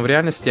поддерживаю, но в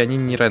реальности они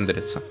не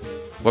рендерятся.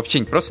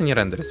 Вообще просто не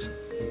рендерятся.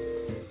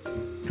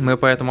 Мы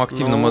поэтому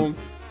активно...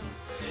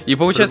 И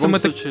получается, мы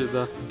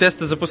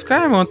тесты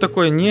запускаем, и он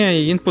такой,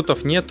 не,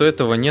 инпутов нету,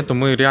 этого нету,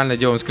 мы реально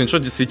делаем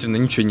скриншот, действительно,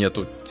 ничего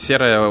нету,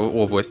 серая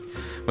область.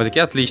 Мы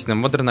такие, отлично,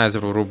 модернайзер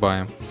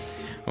вырубаем.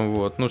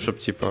 Вот, ну, чтоб,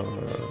 типа,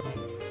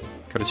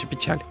 короче,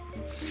 печаль.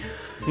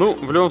 Ну,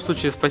 в любом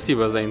случае,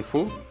 спасибо за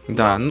инфу.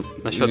 Да.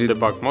 Насчет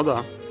дебаг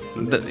мода.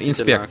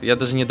 Инспект, я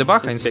даже не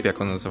дебаг, а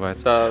инспект он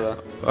называется.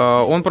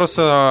 Да. Он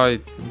просто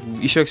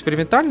еще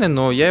экспериментальный,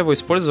 но я его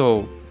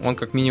использовал, он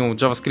как минимум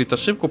JavaScript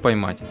ошибку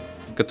поймать,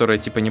 которая,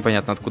 типа,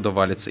 непонятно откуда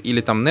валится.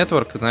 Или там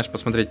network, знаешь,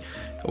 посмотреть,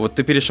 вот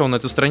ты перешел на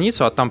эту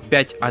страницу, а там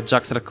 5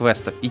 Ajax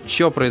реквестов. И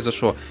что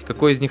произошло?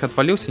 Какой из них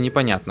отвалился,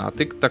 непонятно. А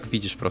ты так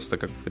видишь просто,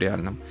 как в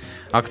реальном.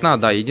 Окна,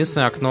 да,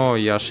 единственное окно,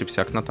 я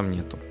ошибся, окна там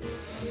нету.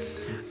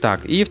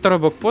 Так, и второй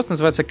блокпост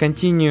называется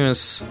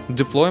Continuous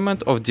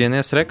Deployment of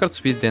DNS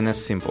Records with DNS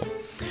Simple.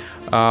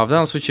 В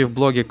данном случае в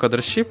блоге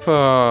Codership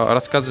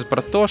рассказывает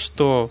про то,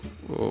 что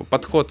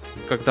подход,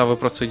 когда вы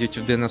просто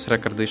идете в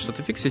DNS-рекорды и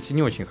что-то фиксите,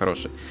 не очень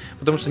хороший.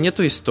 Потому что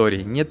нету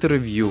истории, нету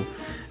ревью,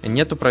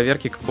 нету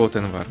проверки какого-то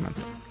environment.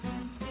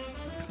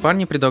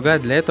 Парни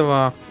предлагают для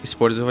этого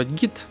использовать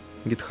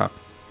GitHub,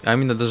 а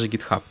именно даже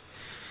GitHub.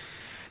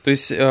 То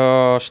есть,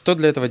 что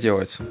для этого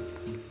делается?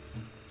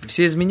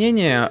 Все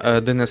изменения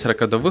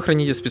DNS-рекордов вы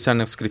храните в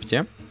специальном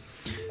скрипте,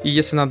 и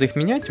если надо их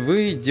менять,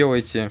 вы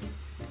делаете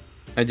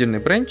отдельный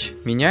бренч,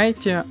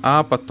 меняете,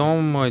 а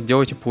потом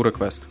делаете pull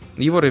request.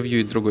 Его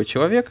ревьюет другой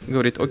человек,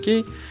 говорит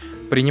окей,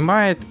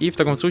 принимает, и в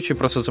таком случае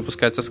просто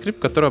запускается скрипт,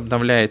 который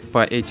обновляет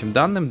по этим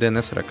данным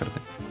DNS-рекорды.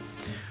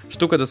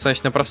 Штука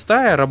достаточно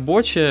простая,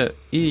 рабочая,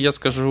 и я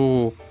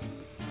скажу,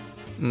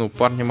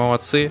 парни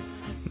молодцы,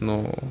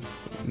 но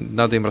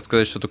надо им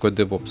рассказать, что такое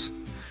DevOps.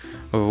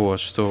 Вот,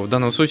 что в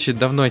данном случае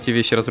давно эти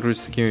вещи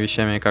разруливаются такими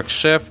вещами, как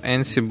Chef,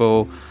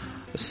 Ansible,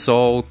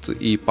 Salt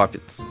и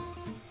Puppet.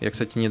 Я,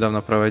 кстати,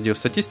 недавно проводил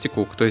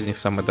статистику, кто из них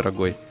самый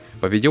дорогой.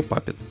 Победил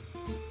Puppet.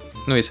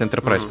 Ну, если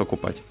Enterprise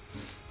покупать.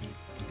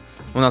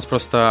 У нас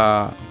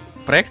просто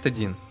проект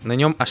один, на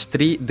нем аж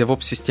 3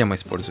 DevOps-системы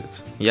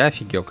используются. Я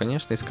офигел,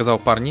 конечно, и сказал,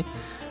 парни,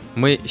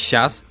 мы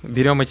сейчас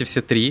берем эти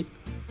все 3,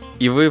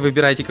 и вы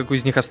выбираете, какую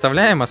из них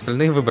оставляем, а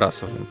остальные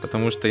выбрасываем.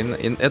 Потому что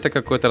это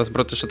какой-то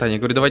разброд и шатание. Я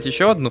говорю, давайте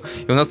еще одну,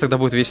 и у нас тогда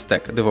будет весь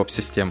стек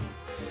DevOps-систем.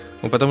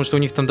 Ну, потому что у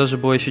них там даже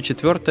была еще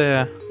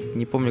 4-я,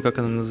 не помню, как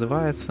она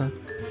называется.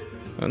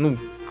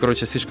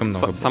 Слишком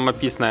много было.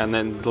 Самописная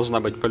она должна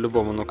быть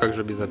по-любому, но как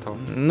же без этого?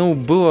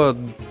 Было,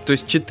 то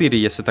есть 4,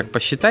 если так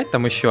посчитать,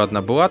 там еще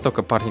одна была,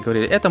 только парни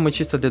говорили, это мы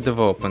чисто для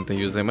development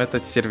юзаем, это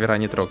сервера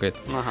не трогает.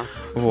 Ага.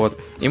 Вот.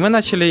 И мы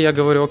начали, я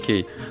говорю,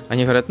 окей.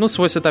 Они говорят,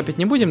 свой сетапить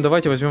не будем,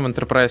 давайте возьмем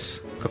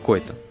Enterprise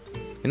какой-то.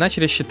 И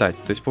начали считать.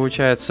 То есть,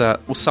 получается,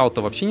 у Salt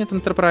вообще нет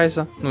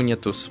Enterprise,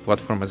 нету с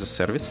Platform as a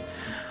Service.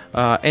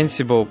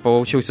 Ansible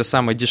получился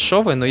самый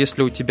дешевый, но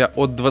если у тебя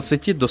от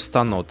 20 до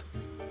 100 нод,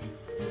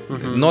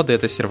 ноды —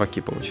 это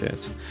серваки,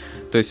 получается.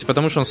 То есть,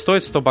 потому что он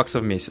стоит $100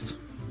 в месяц.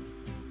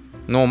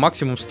 Но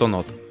максимум 100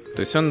 нод. То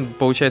есть, он,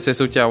 получается,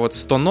 если у тебя вот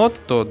 100 нод,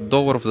 то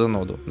 $1 за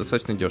ноду.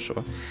 Достаточно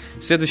дешево.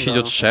 Следующий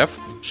идет Chef,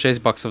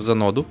 $6 за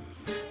ноду.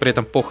 При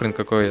этом похрен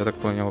какое, я так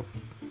понял,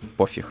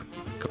 пофиг,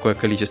 какое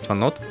количество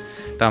нод.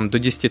 Там до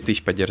 10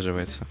 тысяч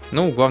поддерживается.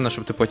 Главное,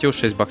 чтобы ты платил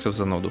 $6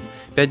 за ноду.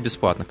 5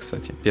 бесплатно,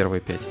 кстати,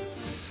 первые 5.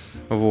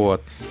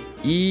 Вот.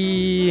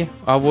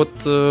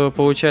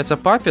 Получается,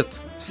 Puppet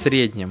в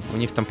среднем, у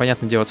них там,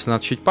 понятное дело, цена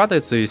чуть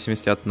падает в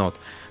зависимости от нод,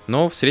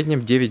 но в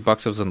среднем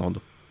 $9 за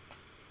ноду.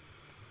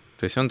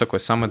 То есть он такой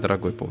самый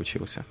дорогой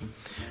получился.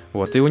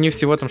 Вот. И у них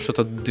всего там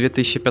что-то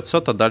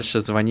 2500, а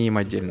дальше звони им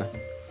отдельно.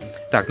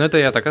 Так, это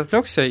я так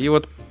отвлекся. И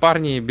вот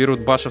парни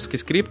берут башевский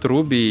скрипт,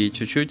 Ruby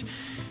чуть-чуть,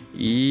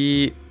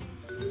 и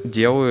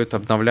делают,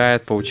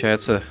 обновляют,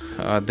 получается,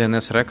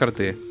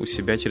 DNS-рекорды у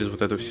себя через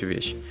вот эту всю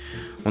вещь.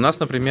 У нас,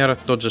 например,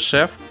 тот же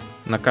Chef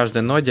на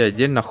каждой ноде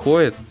отдельно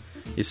ходит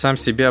и сам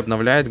себе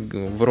обновляет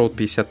в Road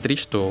 53,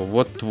 что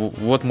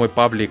вот мой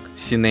паблик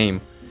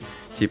CNAME.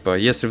 Типа,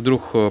 если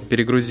вдруг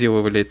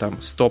перегрузил или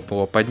там стоп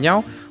его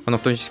поднял, он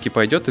автоматически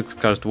пойдет и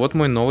скажет, вот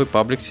мой новый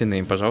паблик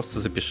CNAME, пожалуйста,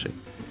 запиши.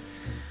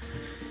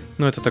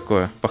 Ну, это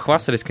такое.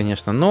 Похвастались,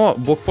 конечно. Но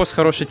блокпост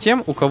хороший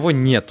тем, у кого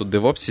нету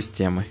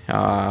DevOps-системы.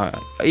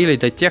 Или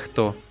для тех,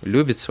 кто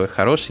любит свой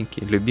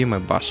хорошенький, любимый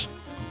Bash.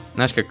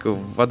 Знаешь, как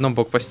в одном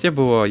блокпосте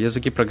было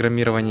языки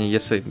программирования.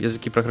 Если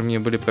языки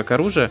программирования были как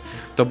оружие,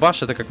 то Bash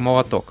 — это как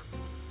молоток.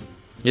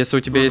 Если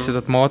у тебя есть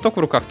этот молоток в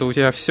руках, то у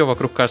тебя все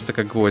вокруг кажется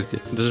как гвозди.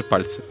 Даже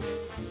пальцы.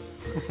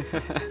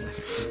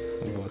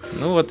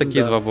 Ну, вот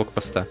такие два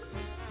блокпоста.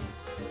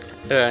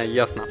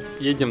 Ясно.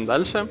 Едем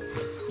дальше.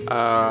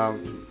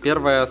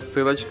 Первая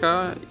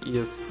ссылочка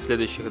из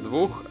следующих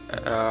двух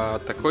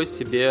такой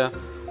себе,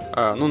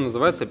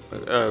 называется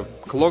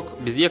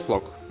Bezier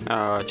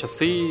Clock,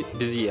 часы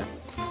Bezier.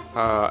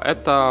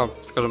 Это,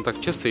 скажем так,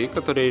 часы,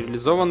 которые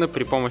реализованы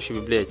при помощи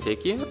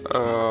библиотеки,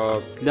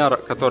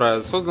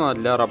 которая создана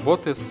для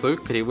работы с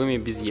кривыми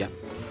Bezier.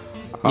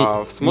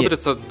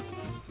 Смотрится...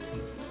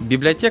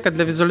 Библиотека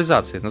для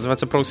визуализации,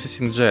 называется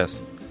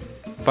Processing.js.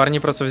 Парни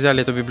просто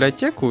взяли эту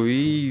библиотеку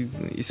и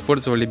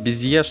использовали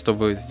Bezier,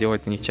 чтобы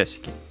сделать на них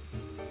часики.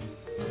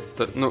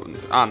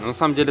 На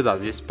самом деле, да,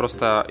 здесь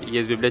просто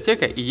есть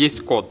библиотека и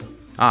есть код.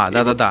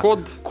 Да.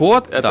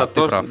 Код это да,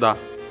 ты прав. Да,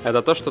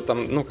 это то, что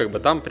там,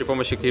 там при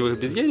помощи кривых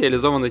Bezier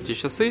реализованы эти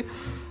часы.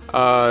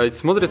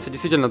 Смотрится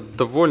действительно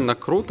довольно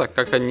круто,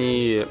 как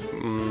они,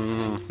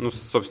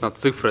 собственно,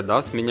 цифры,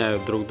 да,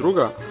 сменяют друг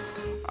друга.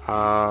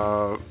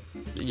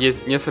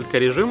 Есть несколько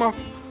режимов.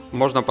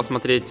 Можно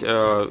посмотреть,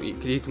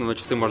 кликнув на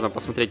часы, можно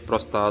посмотреть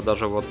просто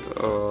даже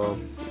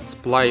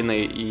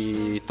сплайны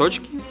и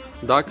точки,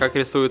 да, как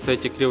рисуются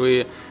эти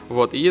кривые.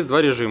 И есть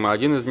два режима.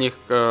 Один из них,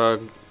 в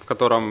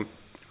котором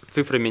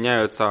цифры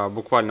меняются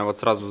буквально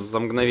сразу за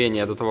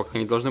мгновение до того, как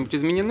они должны быть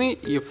изменены.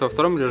 И во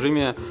втором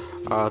режиме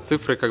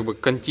цифры как бы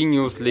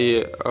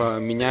continuously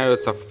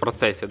меняются в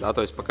процессе, да,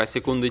 то есть пока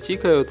секунды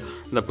тикают,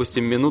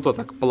 допустим, минута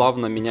так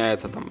плавно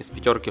меняется там из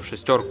 5 в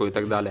 6 и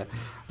так далее.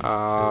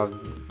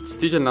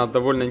 Действительно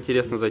довольно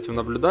интересно за этим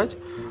наблюдать,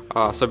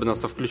 особенно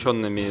со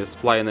включенными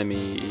сплайнами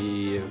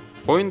и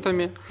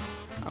поинтами.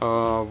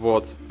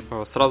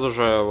 Сразу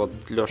же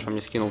Леша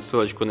мне скинул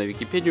ссылочку на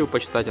Википедию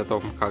почитать о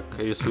том, как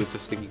рисуются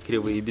все-таки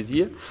кривые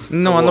Bezier.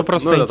 Оно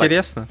просто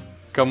интересно. Так,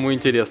 кому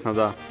интересно,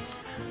 да.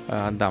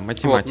 Да,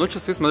 математика.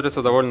 Часы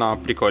смотрятся довольно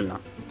прикольно.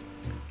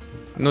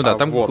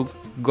 Там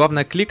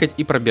главное кликать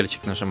и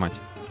пробельчик нажимать.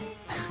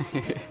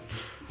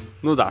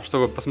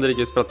 Чтобы посмотреть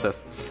весь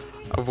процесс.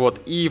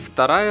 И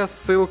вторая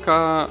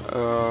ссылка,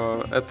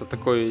 это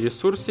такой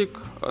ресурсик,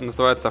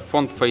 называется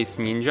FontFace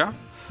Ninja.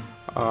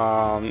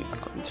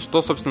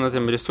 Что, собственно, на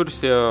этом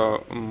ресурсе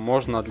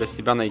можно для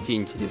себя найти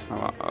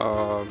интересного?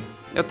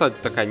 Это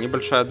такая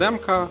небольшая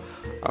демка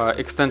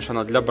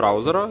экстеншена для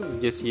браузера.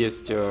 Здесь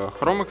есть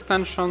Chrome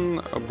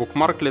Extension,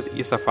 Bookmarklet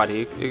и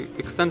Safari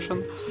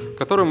Extension,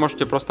 который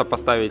можете просто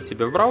поставить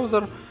себе в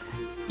браузер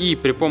и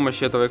при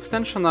помощи этого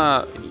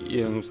экстеншена,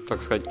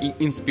 так сказать,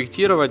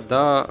 инспектировать,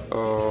 да,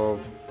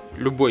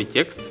 любой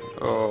текст,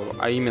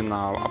 а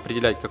именно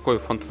определять, какой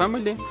font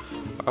family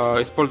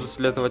используется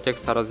для этого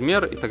текста,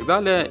 размер и так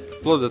далее,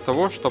 вплоть до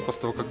того, что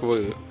после того, как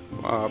вы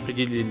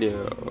определили,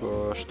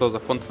 что за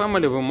font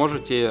family, вы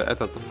можете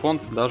этот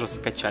фонд даже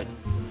скачать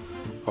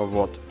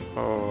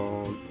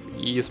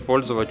и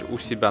использовать у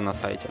себя на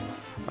сайте.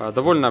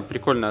 Довольно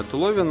прикольная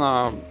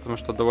туловина, потому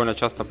что довольно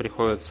часто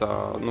приходится,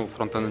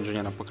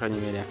 фронтенд-инженерам, по крайней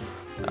мере,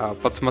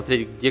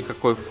 подсмотреть, где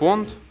какой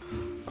фонд.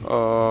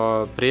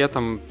 При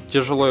этом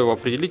тяжело его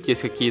определить.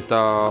 Есть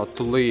какие-то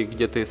тулы,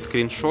 где ты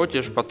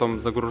скриншотишь, потом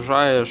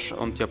загружаешь,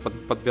 он тебе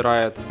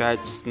подбирает 5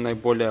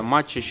 наиболее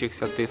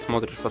матчащихся, ты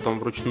смотришь потом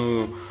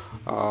вручную,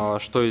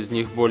 что из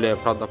них более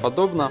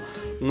правдоподобно.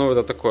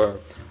 Это такое.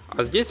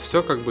 А здесь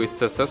все как бы из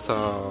CSS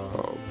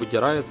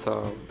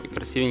выдирается и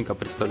красивенько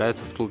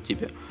представляется в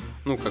тултипе.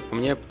 Как по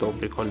мне, то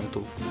прикольный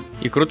тул.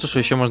 И круто, что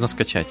еще можно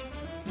скачать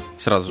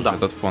сразу же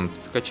этот фонд.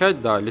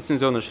 Скачать, да,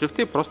 лицензионные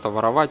шрифты, просто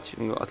воровать,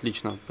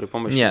 отлично, при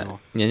помощи него.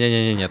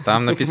 Не,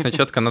 там написано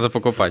четко, надо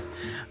покупать.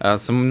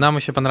 Нам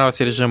еще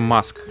понравился режим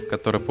Mask,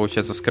 который,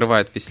 получается,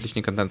 скрывает весь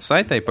лишний контент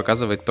сайта и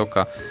показывает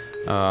только,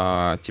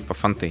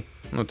 фонты.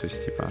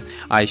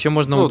 еще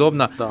можно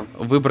удобно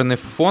выбранный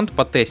фонд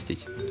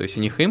потестить. То есть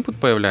у них input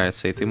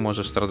появляется, и ты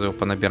можешь сразу его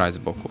понабирать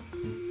сбоку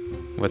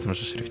в этом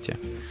же шрифте.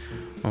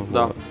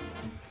 Да.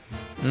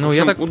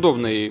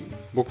 Удобный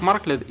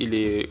bookmarklet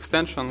или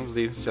extension, в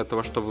зависимости от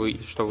того, что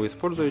вы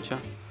используете.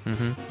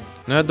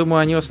 Я думаю,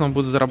 они в основном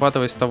будут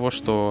зарабатывать с того,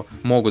 что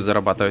могут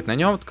зарабатывать на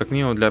нем, как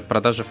минимум для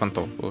продажи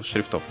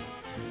шрифтов.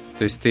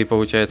 То есть ты,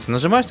 получается,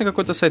 нажимаешь на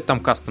какой-то сайт, там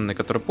кастомный,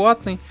 который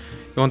платный,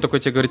 и он такой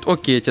тебе говорит: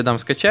 окей, я тебе дам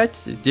скачать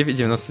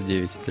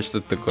 9.99 или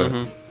что-то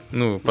такое.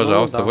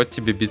 Пожалуйста, вот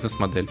тебе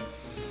бизнес-модель.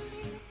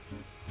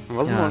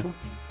 Возможно.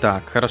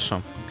 Так,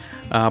 хорошо.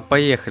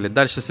 Поехали.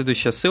 Дальше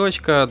следующая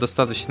ссылочка.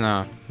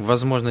 Достаточно,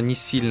 возможно, не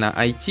сильно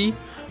IT,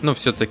 но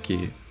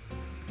все-таки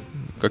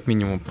как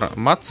минимум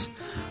Мац,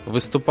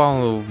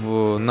 выступал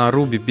на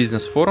Ruby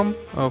Business Forum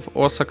в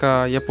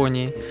Осака,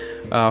 Японии,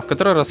 в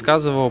которой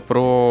рассказывал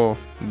про,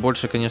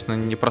 больше, конечно,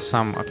 не про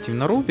сам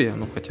активно Ruby,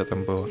 ну, хотя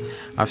там было,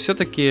 а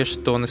все-таки,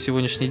 что на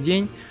сегодняшний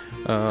день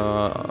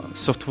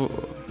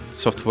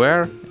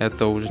software —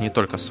 это уже не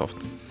только софт,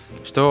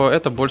 что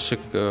это больше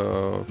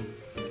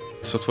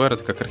software —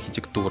 это как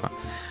архитектура,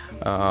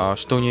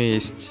 что у нее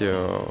есть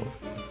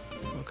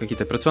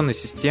какие-то операционные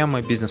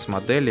системы,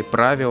 бизнес-модели,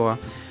 правила,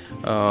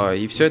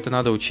 и все это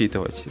надо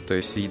учитывать. То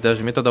есть и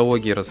даже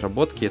методологии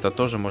разработки это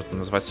тоже можно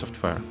назвать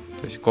software,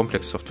 то есть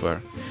комплекс software.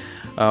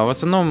 В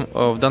основном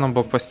в данном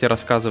блогпосте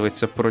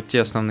рассказывается про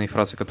те основные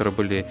фразы, которые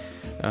были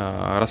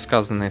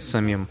рассказаны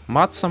самим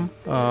Матсом,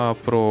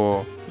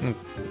 про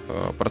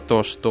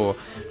то, что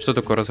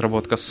такое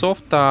разработка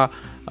софта,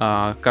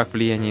 как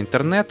влияние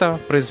интернета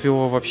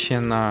произвело вообще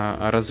на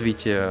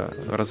развитие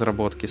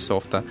разработки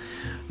софта,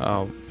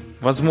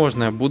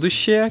 возможное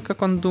будущее,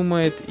 как он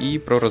думает, и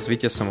про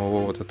развитие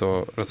самого вот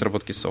этого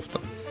разработки софта.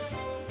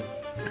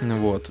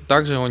 Вот.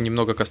 Также он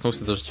немного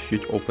коснулся даже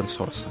чуть-чуть open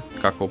source,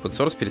 как open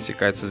source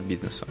пересекается с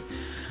бизнесом.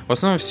 В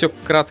основном все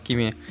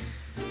краткими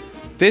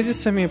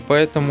тезисами,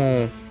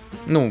 поэтому,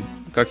 ну,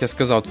 как я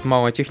сказал, тут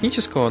мало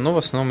технического, но в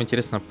основном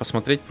интересно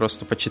посмотреть,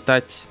 просто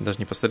почитать, даже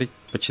не посмотреть,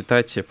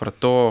 почитать про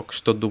то,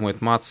 что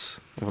думает Мац,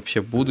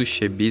 вообще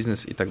будущее,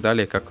 бизнес и так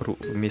далее, как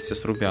вместе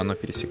с Ruby оно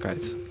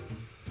пересекается.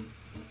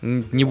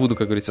 Не буду,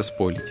 как говорится,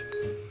 спойлить.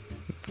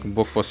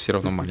 Блогпост все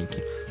равно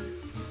маленький.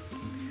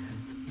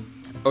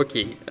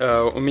 Окей.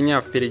 У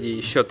меня впереди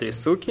еще 3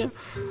 ссылки.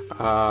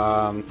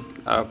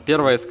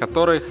 Первая из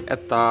которых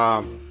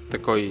это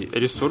такой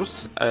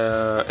ресурс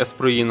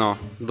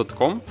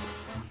espruino.com.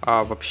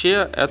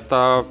 Вообще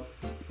это,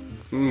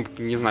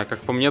 не знаю, как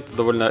по мне, это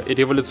довольно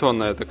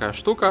революционная такая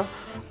штука.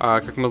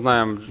 Как мы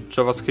знаем,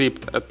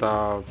 JavaScript —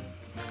 это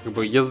как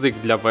бы язык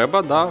для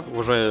веба, да,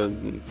 уже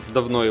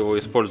давно его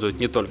используют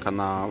не только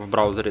в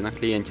браузере, на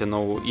клиенте,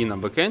 но и на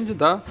бэкэнде,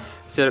 да,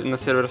 на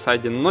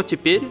сервер-сайде, но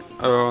теперь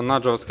на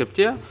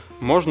JavaScript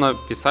можно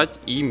писать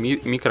и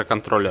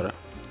микроконтроллеры.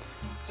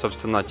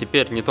 Собственно,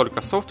 теперь не только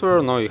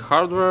software, но и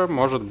hardware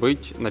может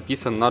быть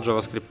написан на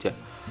JavaScript.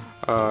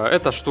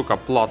 Эта штука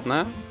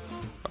платная,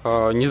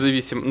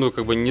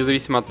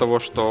 независимо от того,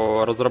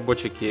 что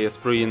разработчики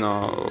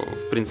Espruino,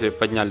 в принципе,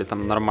 подняли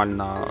там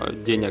нормально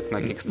денег на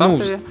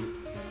Kickstarter.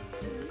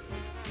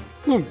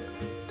 В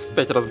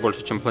 5 раз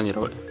больше, чем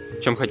планировали,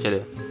 чем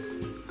хотели.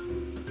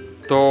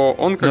 То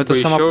он как бы это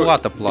еще... сама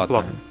плата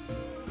платная.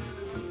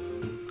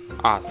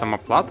 Сама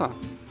плата?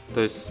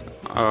 То есть...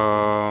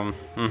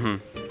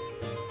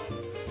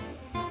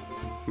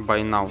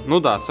 Buy now. Ну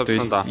да,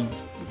 собственно, то есть,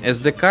 да.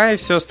 SDK и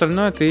все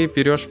остальное ты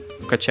берешь,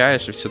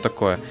 качаешь и все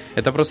такое.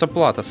 Это просто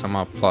плата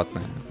сама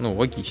платная. Ну,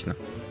 логично.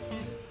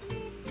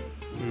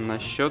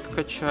 Насчет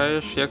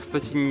качаешь, я,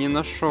 кстати, не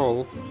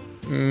нашел.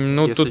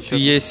 Ну, тут честно.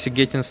 Есть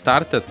Getting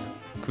Started,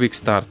 Quick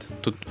Start,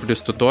 тут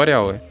плюс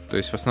туториалы, то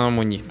есть в основном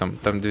у них там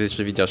 2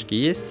 же видяшки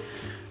есть,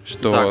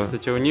 что... Да,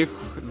 кстати, у них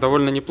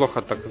довольно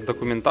неплохо так с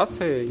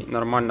документацией,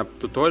 нормально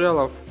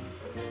туториалов,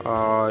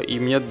 и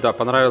мне, да,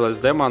 понравилась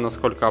демо,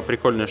 насколько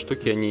прикольные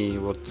штуки они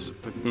вот,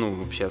 ну,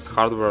 вообще с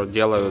hardware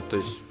делают, то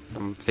есть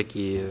там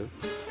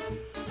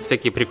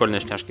всякие прикольные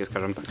шняшки,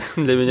 скажем так.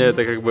 Для меня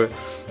это как бы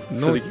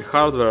все-таки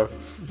hardware.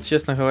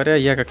 Честно говоря,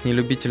 я как не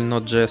любитель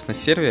Node.js на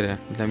сервере,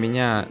 для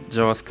меня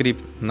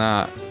JavaScript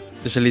на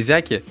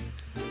железяке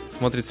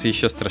смотрится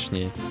еще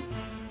страшнее.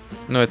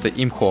 Ну, это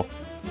имхо.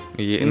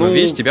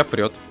 Видишь, тебя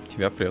прет.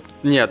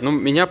 Нет,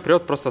 меня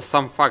прет просто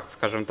сам факт,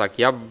 скажем так.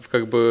 Я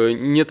как бы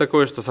не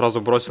такой, что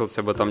сразу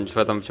бросился бы там в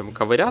этом всем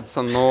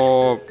ковыряться,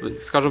 но,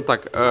 скажем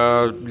так,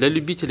 для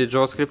любителей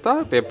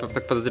JavaScript, я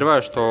так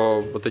подозреваю,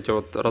 что вот эти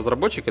вот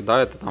разработчики,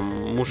 да, это там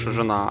муж и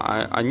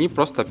жена, они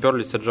просто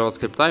оперлись от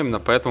JavaScript, именно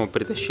поэтому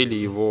притащили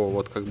его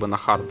вот как бы на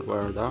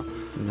hardware, да?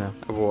 Да.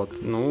 Вот,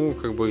 ну,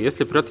 как бы,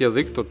 если прет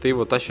язык, то ты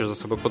его тащишь за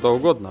собой куда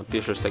угодно,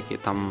 пишешь всякие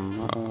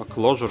там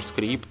Clojure,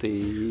 скрипты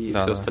и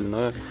все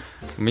остальное.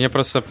 Мне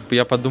просто,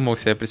 я подумал,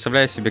 я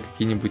представляю себе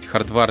какие-нибудь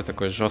хардвар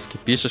такой жесткий,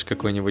 пишешь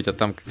какой-нибудь, а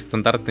там как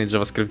стандартные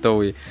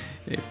JavaScript-овые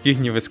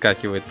фигни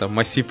выскакивает, там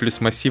массив плюс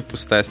массив,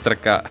 пустая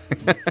строка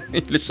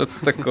или что-то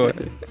такое.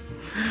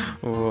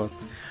 Вот.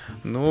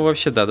 Ну,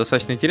 вообще, да,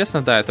 достаточно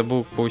интересно. Да, это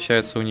был,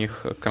 получается, у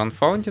них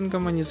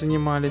краудфандингом они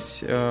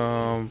занимались,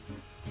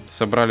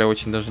 собрали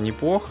очень даже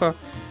неплохо.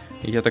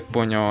 Я так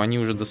понял, они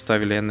уже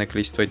доставили энное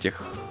количество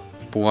этих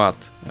плат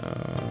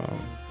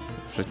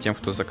уже тем,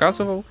 кто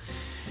заказывал.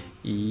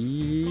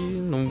 И,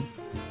 ну,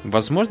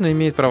 возможно,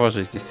 имеет право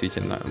жить,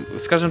 действительно.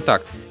 Скажем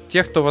так,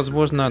 те, кто,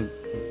 возможно,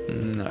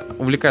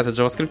 увлекается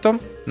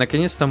JavaScript,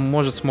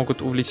 наконец-то,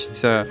 смогут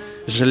увлечься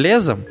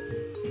железом,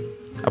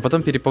 а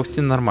потом переползти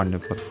на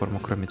нормальную платформу,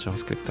 кроме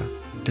JavaScript,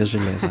 для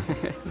железа.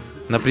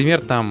 Например,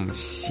 там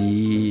C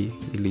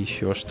или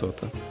еще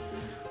что-то.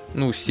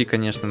 Ну, C,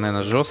 конечно,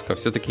 наверное, жестко.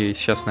 Все-таки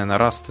сейчас, наверное,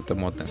 Rust — это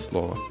модное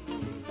слово.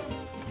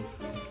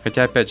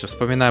 Хотя, опять же,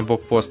 вспоминая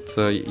блогпост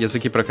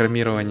 «Языки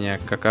программирования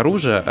как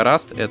оружие»,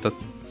 Rust — это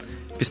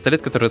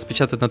пистолет, который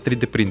распечатан на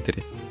 3D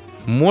принтере.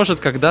 Может,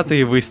 когда-то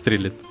и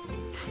выстрелит.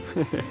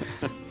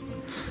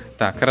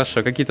 Так,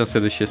 хорошо, какие там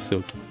следующие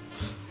ссылки?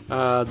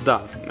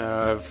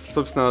 Да,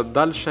 собственно,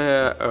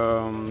 дальше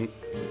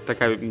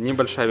такая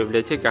небольшая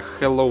библиотека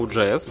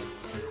Hello.js.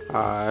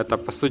 Это,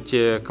 по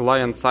сути,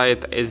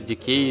 client-side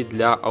SDK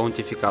для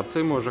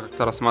аутентификации. Мы уже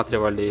как-то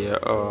рассматривали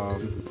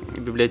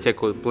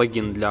библиотеку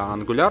плагин для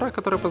Angular,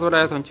 который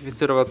позволяет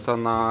аутентифицироваться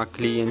на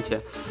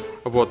клиенте.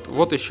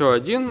 Вот еще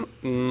один.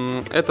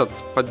 Этот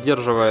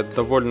поддерживает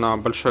довольно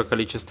большое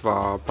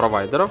количество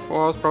провайдеров. У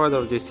вас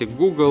провайдеров здесь и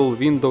Google,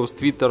 Windows,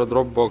 Twitter,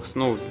 Dropbox,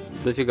 ну,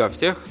 дофига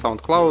всех,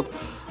 SoundCloud.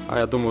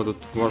 Я думаю, тут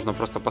можно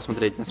просто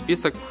посмотреть на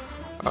список.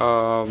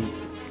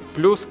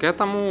 Плюс к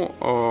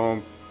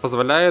этому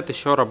позволяет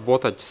еще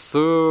работать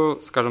с,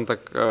 скажем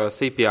так,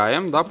 с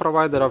API, да,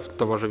 провайдеров,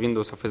 того же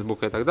Windows,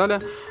 Facebook и так далее.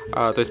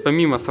 То есть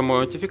помимо самой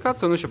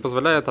аутентификации, он еще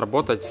позволяет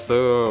работать с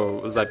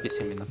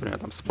записями, например,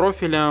 там, с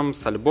профилем,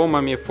 с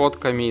альбомами,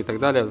 фотками и так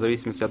далее, в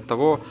зависимости от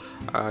того,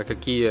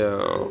 какие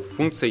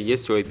функции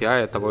есть у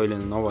API того или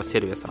иного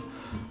сервиса.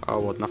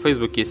 Вот. На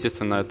Facebook,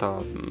 естественно,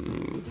 это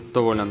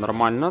довольно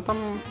нормально, там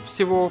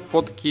всего,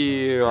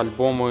 фотки,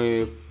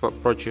 альбомы,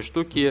 прочие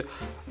штуки.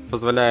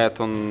 Позволяет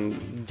он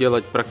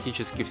делать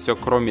практически все,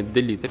 кроме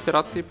delete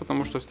операций,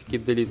 потому что все-таки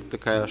delete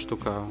такая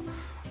штука,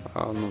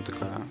 ну,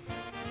 такая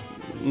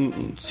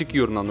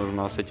секьюрно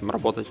нужно с этим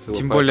работать.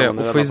 Тем более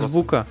у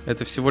Фейсбука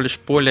это всего лишь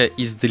поле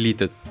из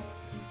deleted.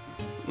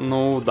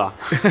 Ну да.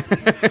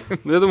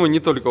 Я думаю,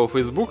 не только у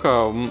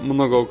Фейсбука,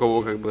 много у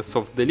кого как бы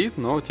soft delete,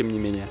 но тем не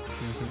менее.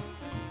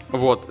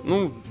 Вот,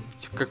 ну,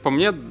 как по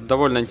мне,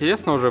 довольно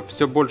интересно, уже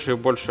все больше и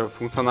больше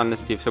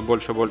функциональностей, все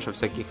больше и больше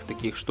всяких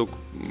таких штук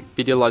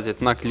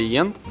перелазит на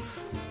клиент.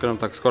 Скажем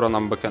так, скоро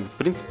нам бэкэнд в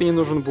принципе не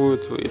нужен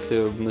будет.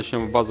 Если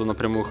начнем в базу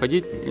напрямую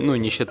ходить, ну,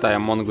 не считая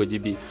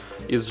MongoDB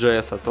из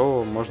JS,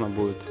 то можно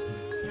будет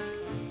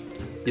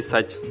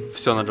писать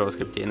все на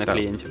JavaScript и на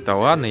клиенте. Да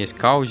ладно, есть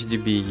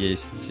CouchDB,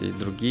 есть и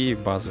другие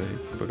базы,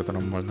 по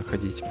которым можно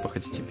ходить по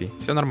HTTP.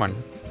 Все нормально.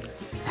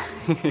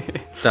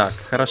 Так,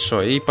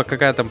 хорошо. И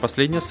какая там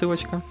последняя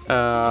ссылочка?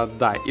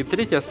 Да, и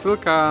третья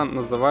ссылка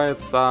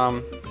называется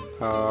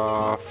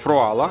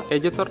Fruala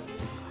Editor.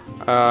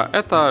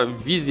 Это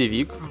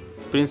WYSIWYG.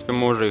 В принципе,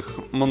 мы уже их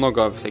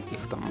много всяких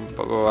там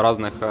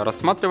разных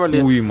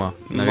рассматривали. Уйма,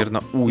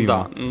 наверное, уйма.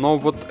 Да, но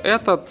вот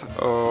этот,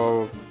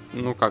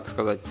 ну как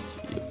сказать,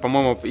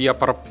 по-моему, я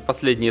про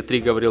последние 3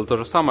 говорил то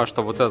же самое,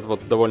 что вот этот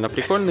вот довольно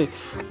прикольный.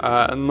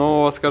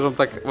 Но, скажем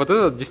так, вот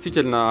этот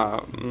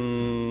действительно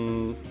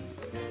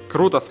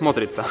круто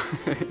смотрится.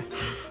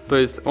 То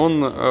есть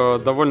он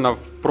довольно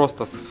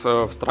просто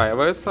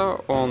встраивается.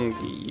 Он,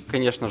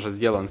 конечно же,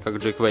 сделан как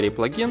jQuery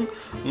плагин,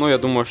 но я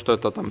думаю, что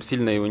это там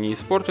сильно его не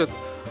испортит.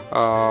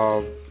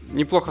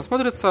 Неплохо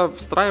смотрится,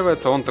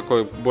 встраивается. Он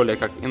такой более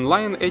как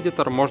inline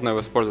editor. Можно его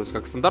использовать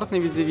как стандартный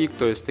WYSIWYG,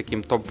 то есть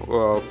таким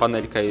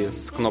топ-панелькой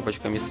с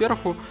кнопочками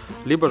сверху,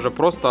 либо же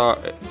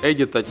просто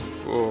эдитать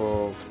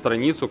в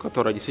страницу,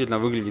 которая действительно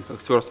выглядит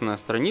как сверстанная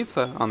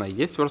страница. Она и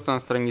есть сверстанная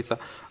страница,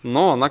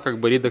 но она как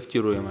бы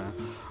редактируемая.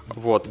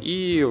 Вот.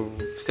 И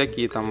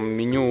всякие там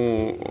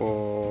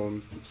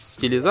меню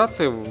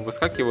стилизации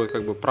выскакивают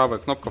как бы правая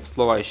кнопка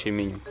всплывающее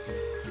меню,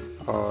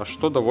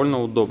 что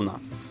довольно удобно.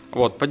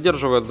 Вот,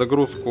 поддерживает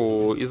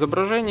загрузку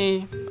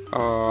изображений,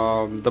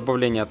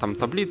 добавление там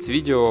таблиц,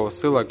 видео,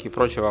 ссылок и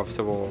прочего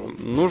всего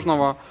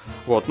нужного.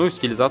 Вот, ну и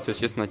стилизацию,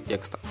 естественно,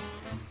 текста.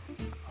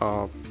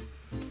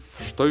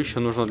 Что еще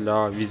нужно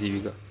для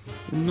WYSIWYG?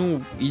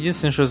 Ну,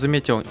 единственное, что я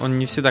заметил, он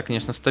не всегда,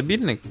 конечно,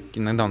 стабильный.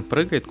 Иногда он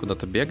прыгает,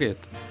 куда-то бегает.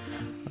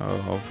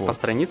 Вот. По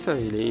странице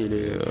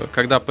или...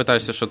 Когда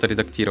пытаешься что-то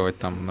редактировать,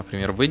 там,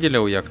 например,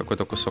 выделил я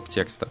какой-то кусок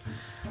текста,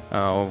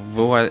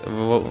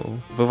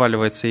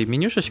 вываливается и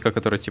менюшечка,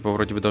 которая типа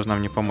вроде бы должна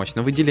мне помочь,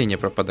 но выделение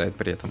пропадает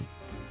при этом.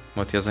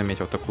 Вот я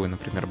заметил такую,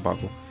 например,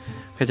 багу.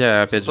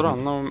 Хотя, опять же...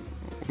 но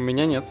у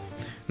меня нет.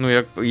 Ну,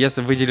 я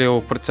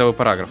выделил целый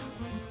параграф.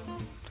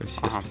 То есть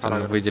я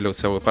специально выделил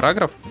целый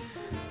параграф.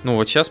 Ну,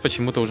 вот сейчас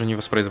почему-то уже не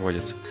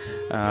воспроизводится.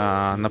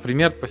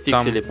 Например,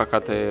 пофиксили, пока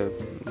ты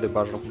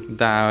дебажил.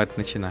 Да, это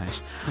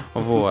начинаешь.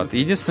 Вот.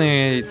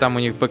 Единственное, там у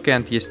них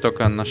бэкэнд есть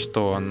только на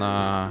что?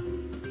 На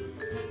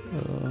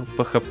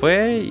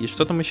PHP и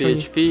что там еще?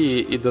 PHP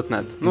и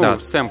 .NET. Ну, да.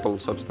 sample,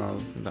 собственно,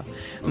 да.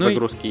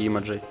 Загрузки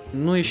имиджей.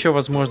 Ну, еще,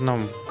 возможно,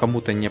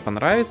 кому-то не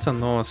понравится,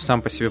 но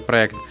сам по себе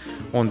проект,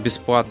 он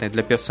бесплатный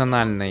для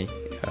персонального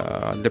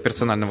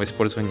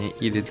использования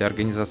или для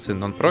организации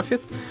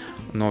non-profit,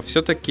 но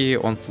все-таки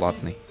он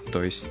платный.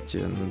 То есть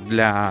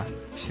для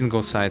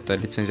сингл-сайта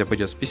лицензия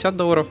пойдет с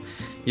 $50.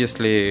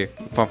 Если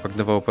вам как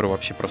девелоперу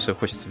вообще просто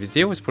хочется везде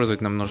его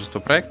использовать на множество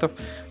проектов,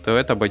 то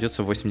это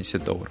обойдется в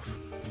 $80.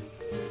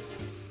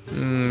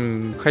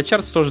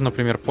 HighCharts тоже,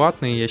 например,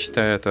 платный. Я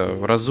считаю, это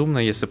разумно,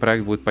 если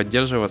проект будет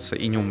поддерживаться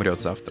и не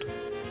умрет завтра.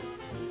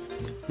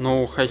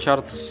 Ну,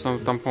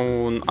 HighCharts, там,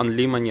 по-моему,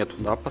 Unlim нету,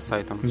 да, по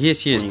сайтам?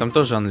 Есть, там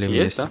тоже Unlim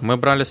есть. Да? Мы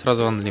брали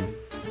сразу Unlim.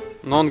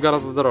 Но он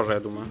гораздо дороже, я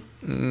думаю.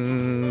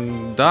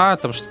 Да,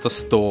 там что-то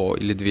 $100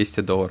 или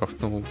 $200.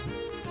 Ну,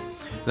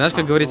 знаешь,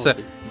 как говорится,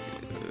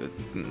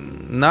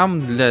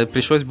 нам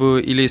пришлось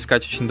бы или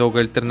искать очень долго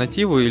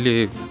альтернативу,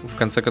 или в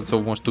конце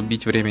концов может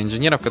убить время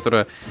инженеров,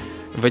 которое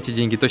в эти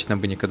деньги точно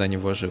бы никогда не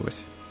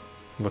вложилось.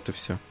 Вот и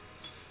все.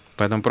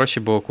 Поэтому проще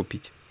было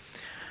купить.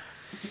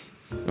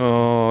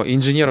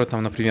 Инженеру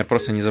там, например,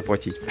 просто не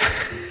заплатить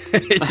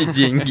эти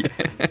деньги.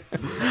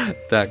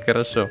 Так,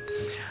 хорошо.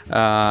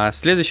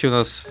 Следующий у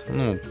нас,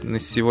 на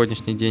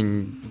сегодняшний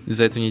день,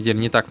 за эту неделю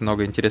не так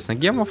много интересных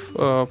гемов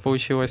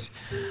получилось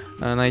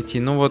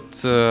найти.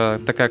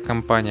 Такая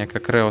компания,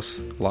 как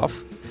Reos Love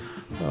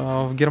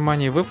в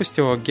Германии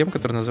выпустила гем,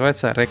 который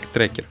называется Rack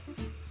Tracker.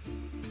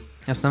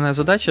 Основная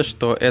задача,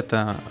 что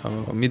это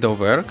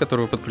middleware,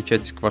 который вы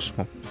подключаетесь к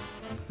вашему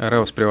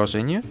Reos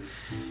приложению,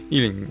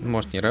 или,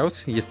 может, не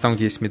Reos, есть там,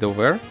 где есть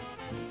middleware,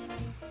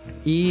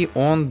 и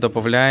он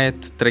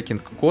добавляет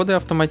трекинг коды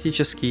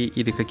автоматически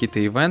или какие-то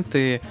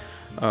ивенты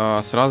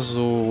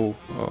сразу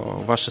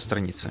в ваши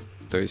страницы.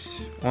 То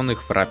есть он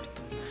их врапит.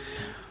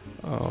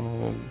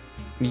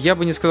 Я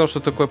бы не сказал, что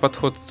такой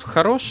подход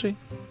хороший.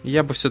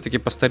 Я бы все-таки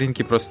по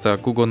старинке просто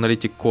Google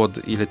Analytics код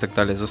или так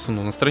далее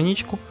засунул на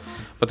страничку,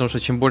 потому что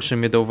чем больше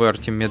middleware,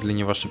 тем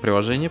медленнее ваше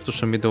приложение, потому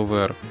что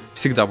middleware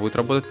всегда будет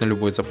работать на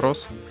любой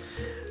запрос.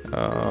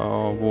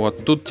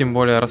 Тут тем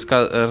более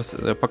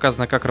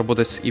показано, как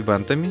работать с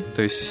ивентами.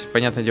 То есть,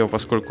 понятное дело,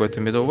 поскольку это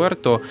middleware,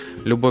 то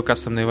любой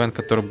кастомный ивент,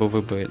 который бы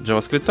вы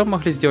JavaScript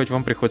могли сделать,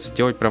 вам приходится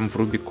делать прямо в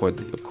Ruby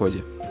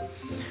коде.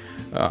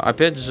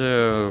 Опять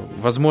же,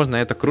 возможно,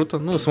 это круто.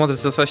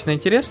 Смотрится достаточно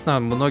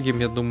интересно. Многим,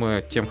 я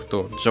думаю, тем,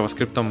 кто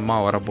JavaScript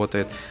мало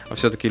работает, а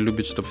все-таки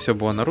любит, чтобы все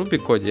было на Ruby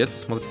коде, это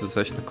смотрится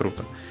достаточно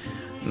круто.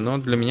 Но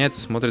для меня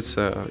это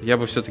смотрится... Я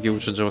бы все-таки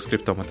лучше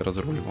JavaScript это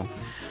разруливал.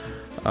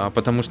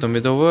 Потому что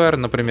middleware,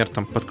 например,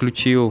 там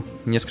подключил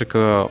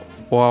несколько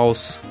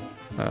OAuth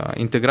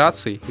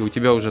интеграций, и у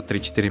тебя уже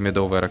 3-4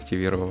 middleware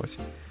активировалось.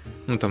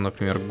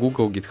 Например,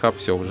 Google, GitHub,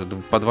 все, уже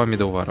по 2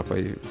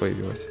 middleware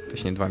появилось.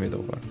 Точнее, 2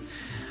 middleware.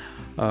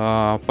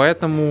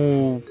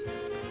 Поэтому...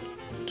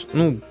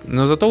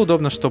 но зато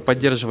удобно, что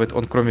поддерживает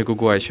он, кроме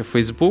Google, еще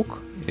Facebook,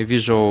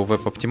 Visual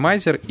Web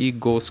Optimizer и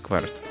Go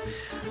Squared.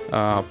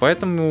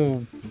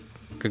 Поэтому...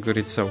 Как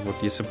говорится,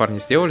 если парни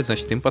сделали,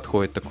 значит им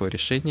подходит такое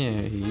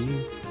решение, и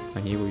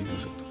они его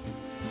юзают.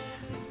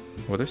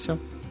 Вот и все.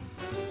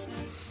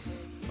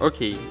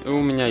 Окей, у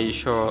меня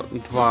еще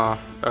два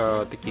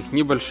таких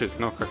небольших,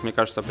 но, как мне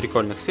кажется,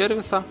 прикольных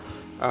сервиса.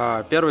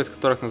 Первый из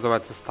которых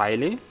называется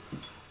Styly.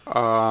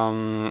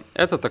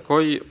 Это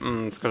такой,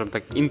 скажем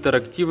так,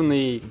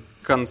 интерактивный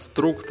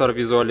конструктор,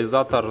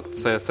 визуализатор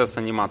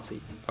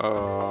CSS-анимаций.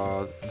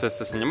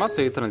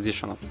 CSS-анимаций и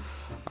транзишенов.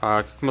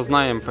 Как мы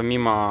знаем,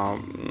 помимо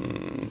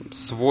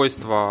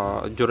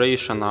свойства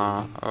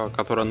duration,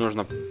 которое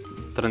нужно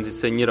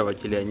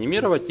транзиционировать или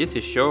анимировать, есть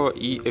еще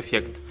и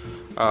эффект.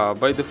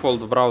 By default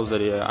в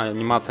браузере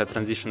анимация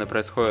транзишена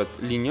происходит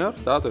linear,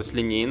 да, то есть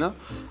линейно,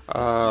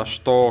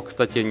 что,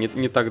 кстати,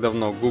 не так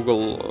давно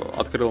Google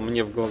открыл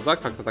мне в глаза,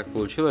 как-то так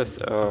получилось,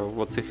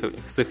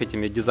 с их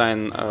этими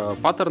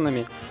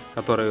дизайн-паттернами,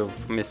 которые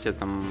вместе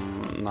там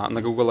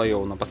на Google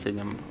I.O. на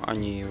последнем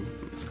они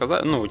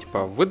сказали,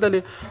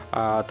 выдали.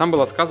 Там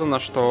было сказано,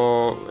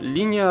 что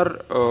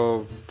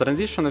linear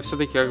транзишены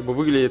все-таки как бы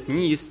выглядят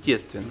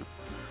неестественно.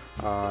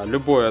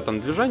 Любое там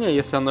движение,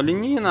 если оно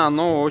линейно,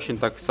 оно очень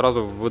так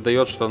сразу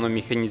выдает, что оно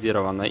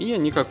механизировано. И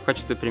они как в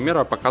качестве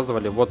примера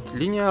показывали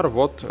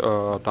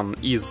linear, там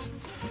is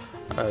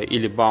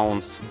или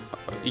bounce.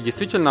 И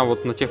действительно,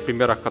 на тех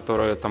примерах,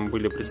 которые там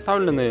были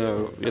представлены,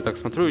 я так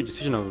смотрю, и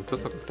действительно, вот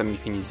это как-то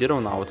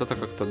механизировано, а вот это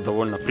как-то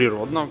довольно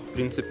природно, в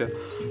принципе.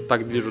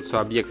 Так движутся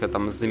объекты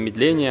там с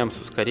замедлением, с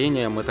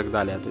ускорением и так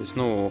далее. То есть,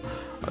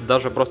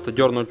 даже просто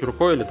дернуть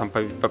рукой или там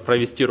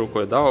провести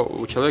рукой, да,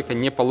 у человека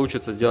не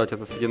получится сделать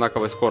это с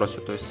одинаковой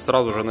скоростью. То есть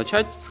сразу же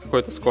начать с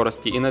какой-то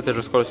скорости и на этой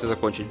же скорости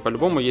закончить.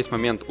 По-любому есть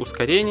момент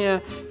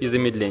ускорения и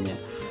замедления.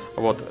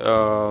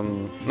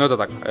 Это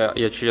так,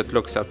 я чуть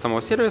отвлекся от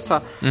самого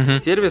сервиса.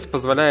 Сервис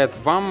позволяет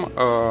вам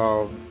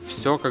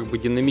все как бы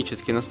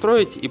динамически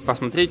настроить и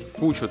посмотреть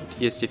кучу. Тут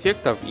есть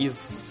эффектов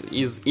из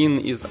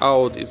in, из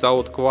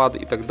out quad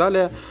и так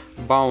далее,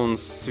 bounce,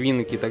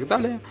 swing и так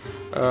далее.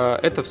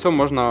 Это все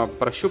можно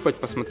прощупать,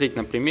 посмотреть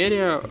на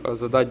примере,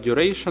 задать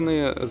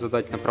duration,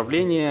 задать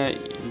направление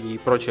и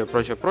прочее.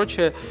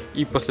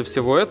 И после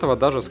всего этого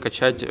даже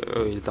скачать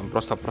или там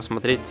просто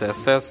просмотреть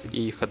CSS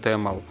и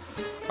HTML.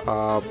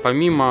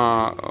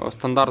 Помимо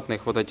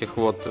стандартных этих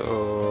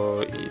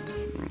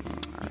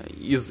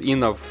из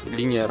инов,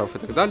 линейеров и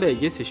так далее,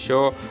 есть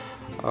еще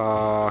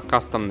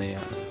кастомные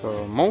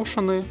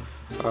моушены.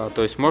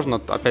 То есть можно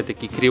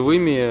опять-таки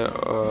кривыми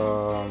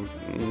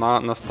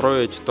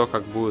настроить то,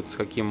 как будет, с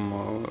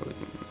каким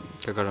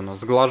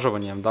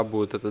сглаживанием, да,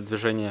 будет это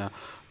движение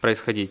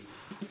происходить.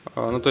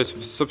 То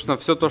есть, собственно,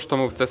 все то, что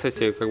мы в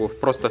CSS как бы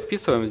просто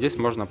вписываем, здесь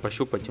можно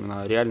пощупать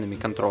именно реальными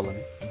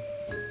контролами.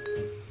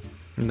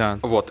 Да.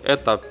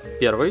 Это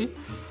первый.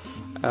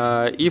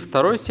 И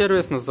второй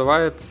сервис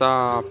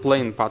называется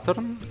Plain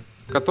Pattern,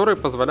 который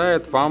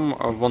позволяет вам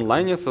в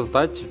онлайне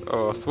создать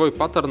свой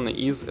паттерн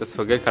из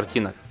SVG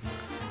картинок.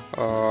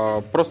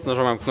 Просто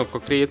нажимаем кнопку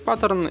Create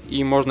Pattern,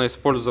 и можно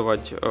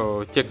использовать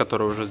те,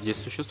 которые уже здесь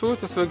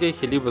существуют,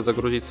 SVG, либо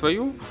загрузить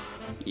свою,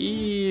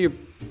 и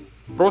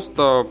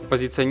просто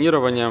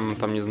позиционированием,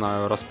 там, не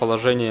знаю,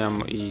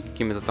 расположением и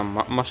какими-то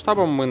там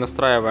масштабом мы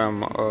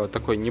настраиваем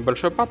такой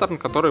небольшой паттерн,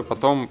 который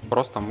потом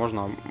просто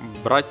можно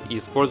брать и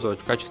использовать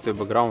в качестве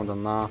бэкграунда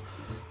на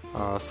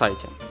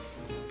сайте.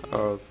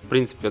 В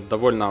принципе,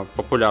 довольно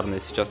популярные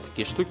сейчас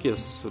такие штуки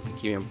с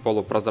такими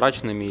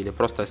полупрозрачными или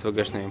просто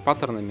SVG-шными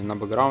паттернами на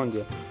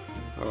бэкграунде.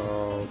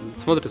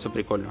 Смотрится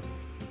прикольно.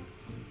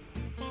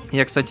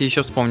 Я, кстати,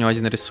 еще вспомнил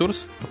один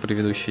ресурс по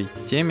предыдущей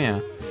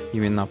теме,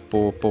 именно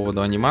по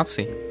поводу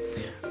анимаций.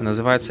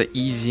 Называется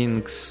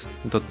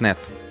easynx.net.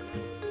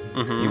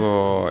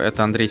 Его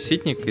это Андрей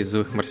Ситник из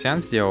 «Злых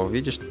марсиан» сделал.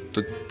 Видишь,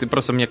 тут ты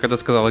просто мне когда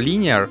сказал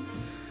linear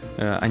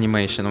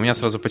animation, у меня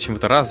сразу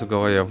почему-то раз в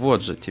голове,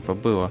 вот же, типа,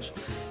 было.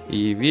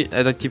 И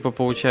это, типа,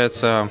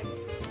 получается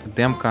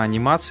демка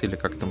анимации, или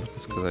как это можно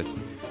сказать?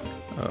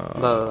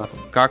 Да.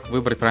 Как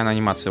выбрать правильную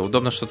анимацию.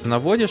 Удобно, что ты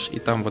наводишь, и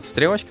там вот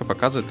стрелочка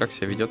показывает, как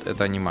себя ведет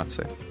эта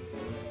анимация.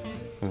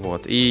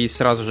 Вот. И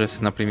сразу же,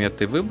 если, например,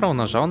 ты выбрал,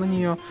 нажал на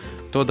нее,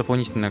 то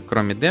дополнительно,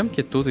 кроме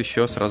демки, тут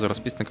еще сразу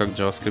расписано, как в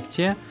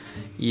JavaScript,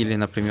 или,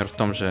 например, в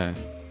том же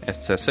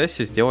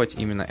SCSS сделать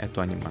именно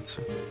эту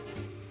анимацию.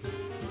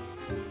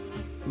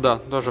 Да,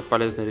 тоже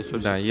полезный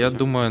ресурс. Да, я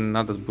думаю,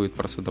 надо будет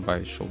просто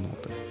добавить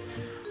шоу-ноты.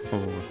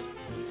 Вот.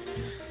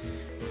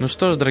 Ну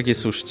что ж, дорогие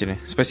слушатели,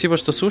 спасибо,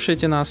 что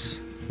слушаете нас.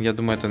 Я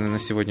думаю, это на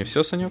сегодня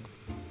все, Санек.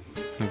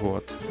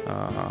 Вот.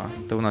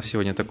 Это у нас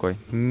сегодня такой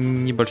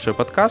небольшой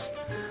подкаст.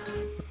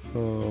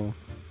 Что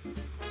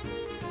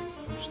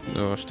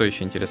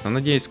еще интересно?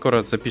 Надеюсь,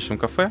 скоро запишем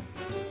кафе.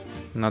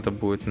 Надо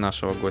будет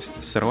нашего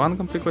гостя с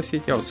Erlang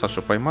пригласить. Я вот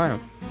Сашу поймаю.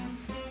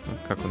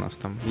 Как у нас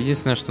там?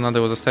 Единственное, что надо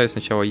его заставить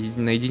сначала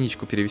на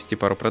единичку перевести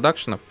пару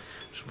продакшенов,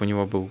 чтобы у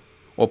него был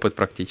опыт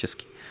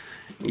практический.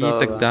 Да, и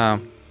тогда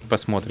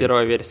посмотрим. С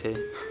первой версией.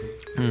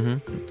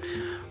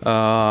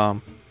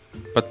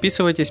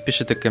 Подписывайтесь,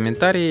 пишите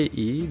комментарии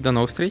и до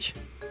новых встреч.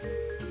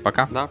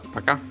 Пока. Да,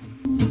 пока.